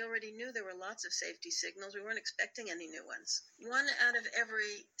because we already knew there were lots of safety signals. We weren't expecting any new ones. 1 out of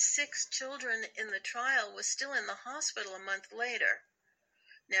every 6 children in the trial was still in the hospital a month later.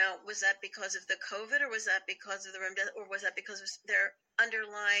 Now, was that because of the COVID, or was that because of the remdesivir, or was that because of their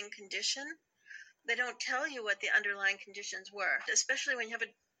underlying condition? They don't tell you what the underlying conditions were, especially when you have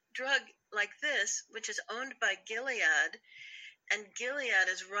a drug like this, which is owned by Gilead, and Gilead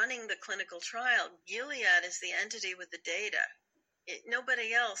is running the clinical trial. Gilead is the entity with the data.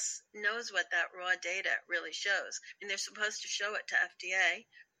 Nobody else knows what that raw data really shows. I mean, they're supposed to show it to FDA.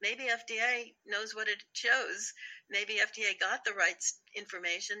 Maybe FDA knows what it shows. Maybe FDA got the right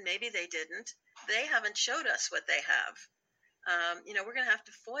information. Maybe they didn't. They haven't showed us what they have. We're going to have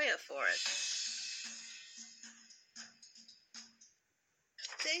to FOIA for it.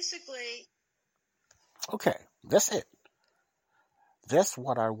 Basically. Okay, that's it. That's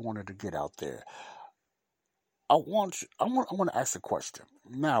what I wanted to get out there. I want to ask a question.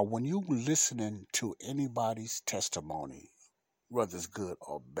 Now, when you listening to anybody's testimony, whether it's good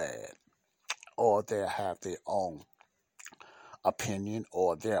or bad, or they have their own opinion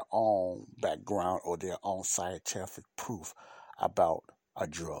or their own background or their own scientific proof about a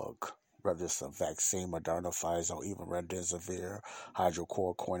drug, whether it's a vaccine, Moderna, Pfizer, or even remdesivir,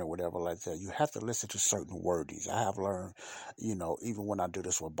 hydrochloroquine, or whatever like that, you have to listen to certain wordings. I have learned, even when I do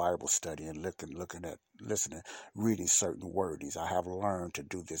this with Bible study and reading certain wordings, I have learned to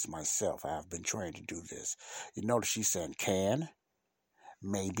do this myself. I have been trained to do this. You notice she's saying can,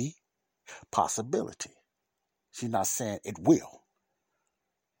 maybe, possibility. She's not saying it will.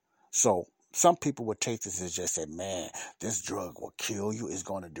 So some people would take this and just say, man, this drug will kill you. It's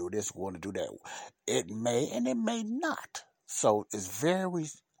going to do this, going to do that. It may and it may not. So it's a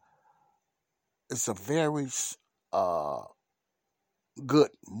very good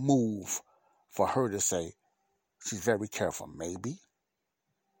move for her to say she's very careful. Maybe,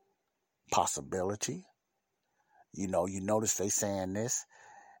 possibility. You notice they saying this.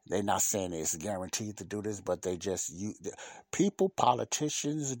 They're not saying it's guaranteed to do this, but they just people,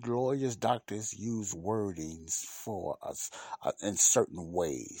 politicians, lawyers, doctors use wordings for us in certain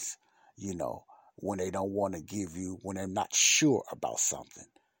ways, when they don't want to give you, when they're not sure about something.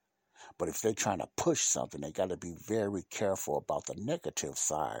 But if they're trying to push something, they got to be very careful about the negative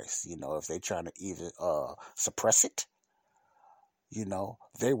sides. If they're trying to either suppress it,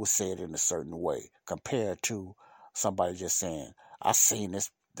 they will say it in a certain way compared to somebody just saying, I seen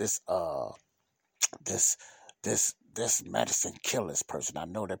this medicine kill this person. I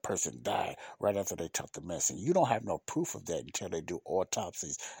know that person died right after they took the medicine. You don't have no proof of that until they do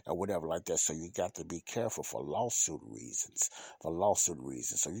autopsies or whatever like that. So you got to be careful for lawsuit reasons.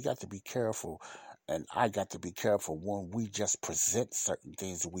 So you got to be careful, and I got to be careful when we just present certain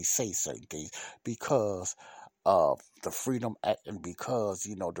things and we say certain things because of the Freedom Act and because,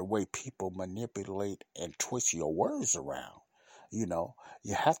 the way people manipulate and twist your words around.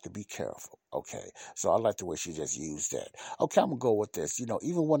 You have to be careful, okay? So I like the way she just used that. Okay, I'm going to go with this.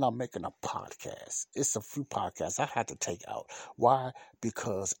 Even when I'm making a podcast, it's a few podcasts I had to take out. Why?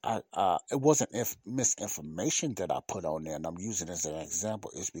 Because it wasn't misinformation that I put on there, and I'm using it as an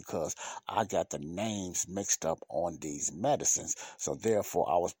example. It's because I got the names mixed up on these medicines. So therefore,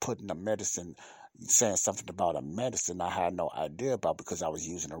 I was putting the medicine, saying something about a medicine I had no idea about because I was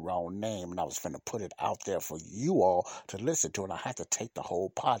using the wrong name, and I was going to put it out there for you all to listen to, and I had to take the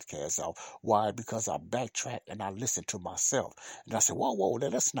whole podcast off. Why? Because I backtracked and I listened to myself, and I said, whoa,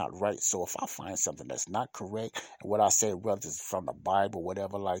 that's not right. So if I find something that's not correct, and what I say, whether it's from the Bible,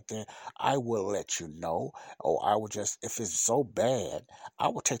 whatever like that, I will let you know, or I will just, if it's so bad, I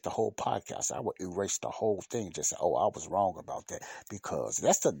will take the whole podcast. I will erase the whole thing, just say, I was wrong about that, because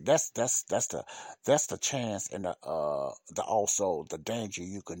that's the chance and also the danger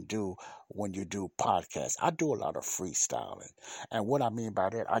you can do when you do podcasts. I do a lot of freestyling, and what I mean by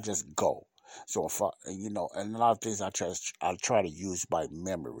that, I just go. So if and a lot of things I try to use by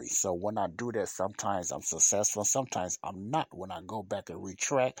memory. So when I do that, sometimes I'm successful, sometimes I'm not. When I go back and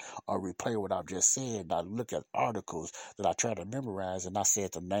retract or replay what I've just said, I look at articles that I try to memorize, and I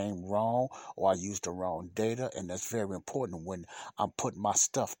said the name wrong or I used the wrong data, and that's very important when I'm putting my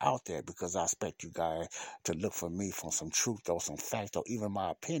stuff out there, because I expect you guys to look for me for some truth or some fact or even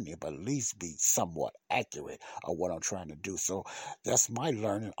my opinion, but at least be somewhat accurate of what I'm trying to do. So that's my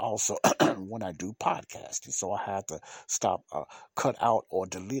learning also when I do podcasting. So I had to stop, cut out or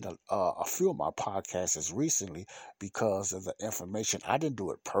delete a few of my podcasts as recently because of the information. I didn't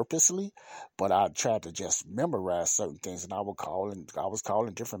do it purposely, but I tried to just memorize certain things, and I was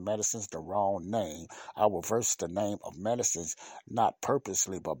calling different medicines the wrong name. I reversed the name of medicines, not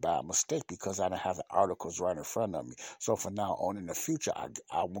purposely, but by mistake, because I didn't have the articles right in front of me. So from now on in the future,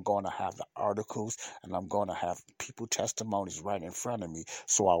 I'm going to have the articles, and I'm going to have people testimonies right in front of me,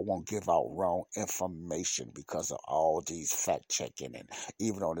 so I won't give out wrong information because of all these fact checking. And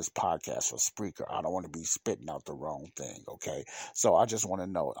even on this podcast for Spreaker, I don't want to be spitting out the wrong thing. Okay, so I just want to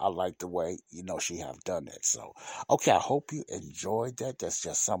know, I like the way she have done it. So okay, I hope you enjoyed that. That's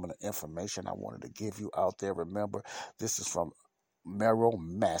just some of the information I wanted to give you out there. Remember, this is from Merrill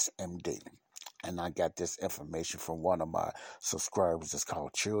Mass MD. And I got this information from one of my subscribers. It's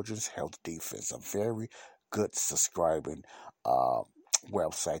called Children's Health Defense, a very good subscribing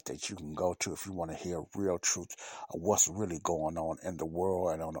website that you can go to if you want to hear real truth of what's really going on in the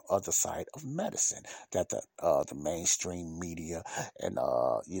world and on the other side of medicine that the mainstream media and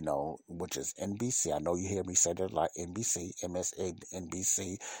which is NBC. I know you hear me say that like NBC,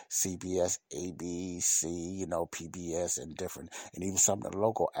 MSNBC, CBS, ABC, PBS and different, and even some of the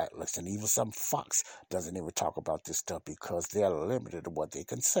local outlets, and even some Fox doesn't even talk about this stuff because they're limited to what they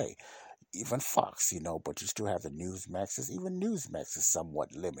can say. Even Fox, but you still have the Newsmaxes. Even Newsmax is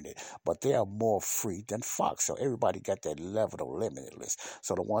somewhat limited, but they are more free than Fox. So everybody got that level of limitless.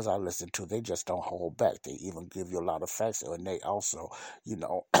 So the ones I listen to, they just don't hold back. They even give you a lot of facts, and they also,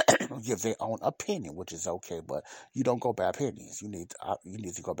 give their own opinion, which is okay. But you don't go by opinions. You need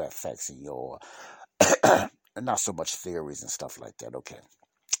to go by facts in your, and not so much theories and stuff like that. Okay.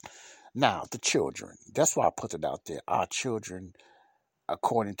 Now the children. That's why I put it out there. Our children,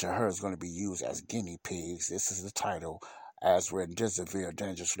 according to her, is going to be used as guinea pigs. This is the title. As remdesivir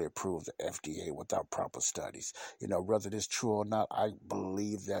dangerously approved the FDA without proper studies. Whether this true or not, I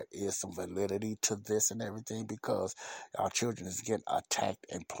believe there is some validity to this and everything, because our children is getting attacked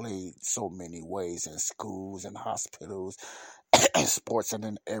and played so many ways in schools and hospitals, sports and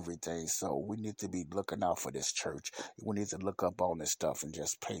in everything. So we need to be looking out for this church. We need to look up on this stuff and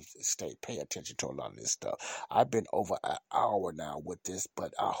just pay attention to a lot of this stuff. I've been over an hour now with this,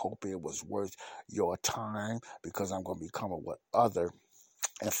 but I hope it was worth your time, because I'm going to be coming with other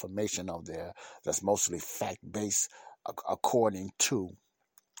information out there that's mostly fact-based, according to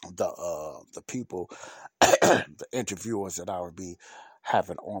the people, the interviewers that I would be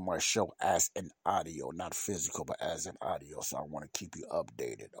having on my show as an audio, not physical, but as an audio. So I want to keep you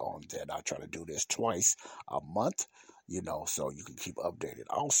updated on that. I try to do this twice a month, so you can keep updated.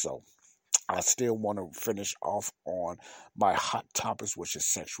 Also, I still want to finish off on my hot topics, which is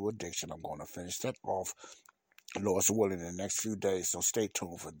sexual addiction. I'm going to finish that off, Lord's willing, in the next few days, so stay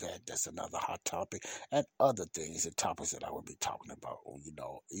tuned for that. That's another hot topic, and other things and topics that I will be talking about,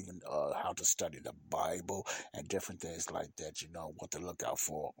 even how to study the Bible and different things like that, what to look out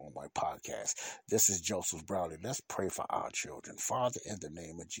for on my podcast. This is Joseph Browley. Let's pray for our children. Father, in the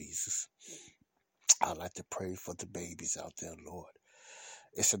name of Jesus, I'd like to pray for the babies out there, Lord.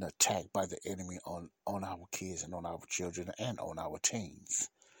 It's an attack by the enemy on our kids and on our children and on our teens.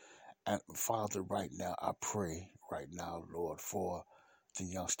 And Father, right now, I pray right now, Lord, for the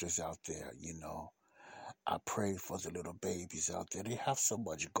youngsters out there, I pray for the little babies out there. They have so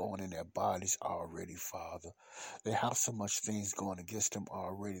much going in their bodies already, Father. They have so much things going against them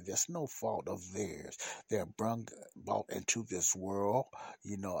already. There's no fault of theirs. They're brought into this world,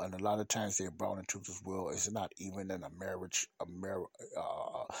 and a lot of times they're brought into this world. It's not even in a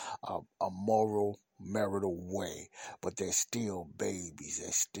moral, marital way, but they're still babies.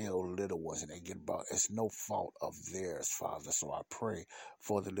 They're still little ones, and they get brought. It's no fault of theirs, Father. So I pray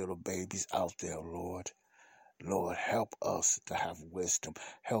for the little babies out there, Lord, Lord, help us to have wisdom.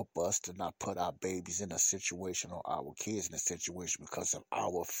 Help us to not put our babies in a situation or our kids in a situation because of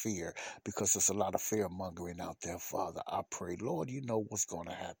our fear, because there's a lot of fear mongering out there, Father. I pray, Lord, you know what's going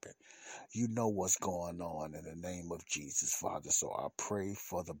to happen. You know what's going on in the name of Jesus, Father. So I pray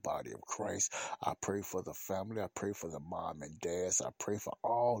for the body of Christ. I pray for the family. I pray for the mom and dads. I pray for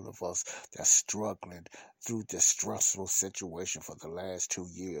all of us that's struggling through this stressful situation for the last 2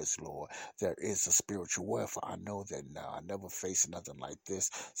 years, Lord. There is a spiritual warfare. I know that now. I never faced nothing like this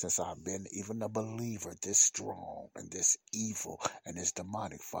since I've been even a believer this strong and this evil and this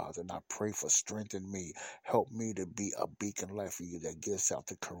demonic, Father. And I pray for strength in me. Help me to be a beacon light for you that gives out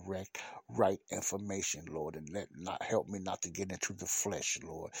the correct, right information, Lord. And help me not to get into the flesh,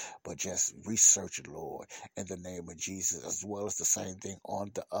 Lord, but just research it, Lord, in the name of Jesus, as well as the same thing on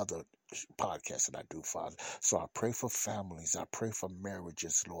the other podcast that I do, Father. So I pray for families. I pray for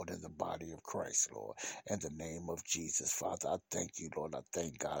marriages, Lord, in the body of Christ, Lord, in the name of Jesus, Father. I thank you, Lord. I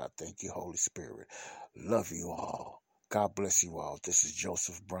thank God. I thank you, Holy Spirit. Love you all. God bless you all. This is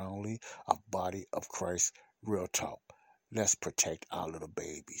Joseph Brownlee of Body of Christ Real Talk. Let's protect our little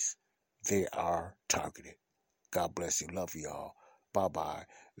babies. They are targeted. God bless you. Love you all. Bye-bye.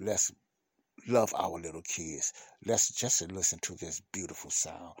 Let's love our little kids. Let's just listen to this beautiful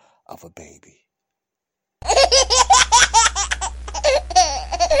sound of a baby.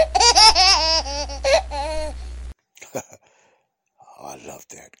 Oh, I love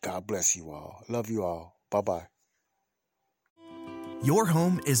that. God bless you all. Love you all. Bye-bye. Your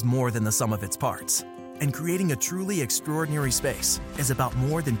home is more than the sum of its parts. And creating a truly extraordinary space is about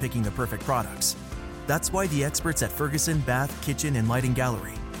more than picking the perfect products. That's why the experts at Ferguson Bath, Kitchen, and Lighting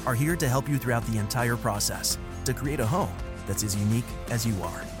Gallery are here to help you throughout the entire process to create a home that's as unique as you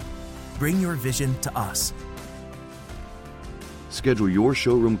are. Bring your vision to us. Schedule your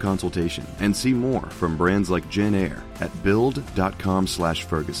showroom consultation and see more from brands like Jen Air at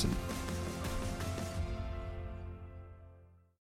build.com/Ferguson.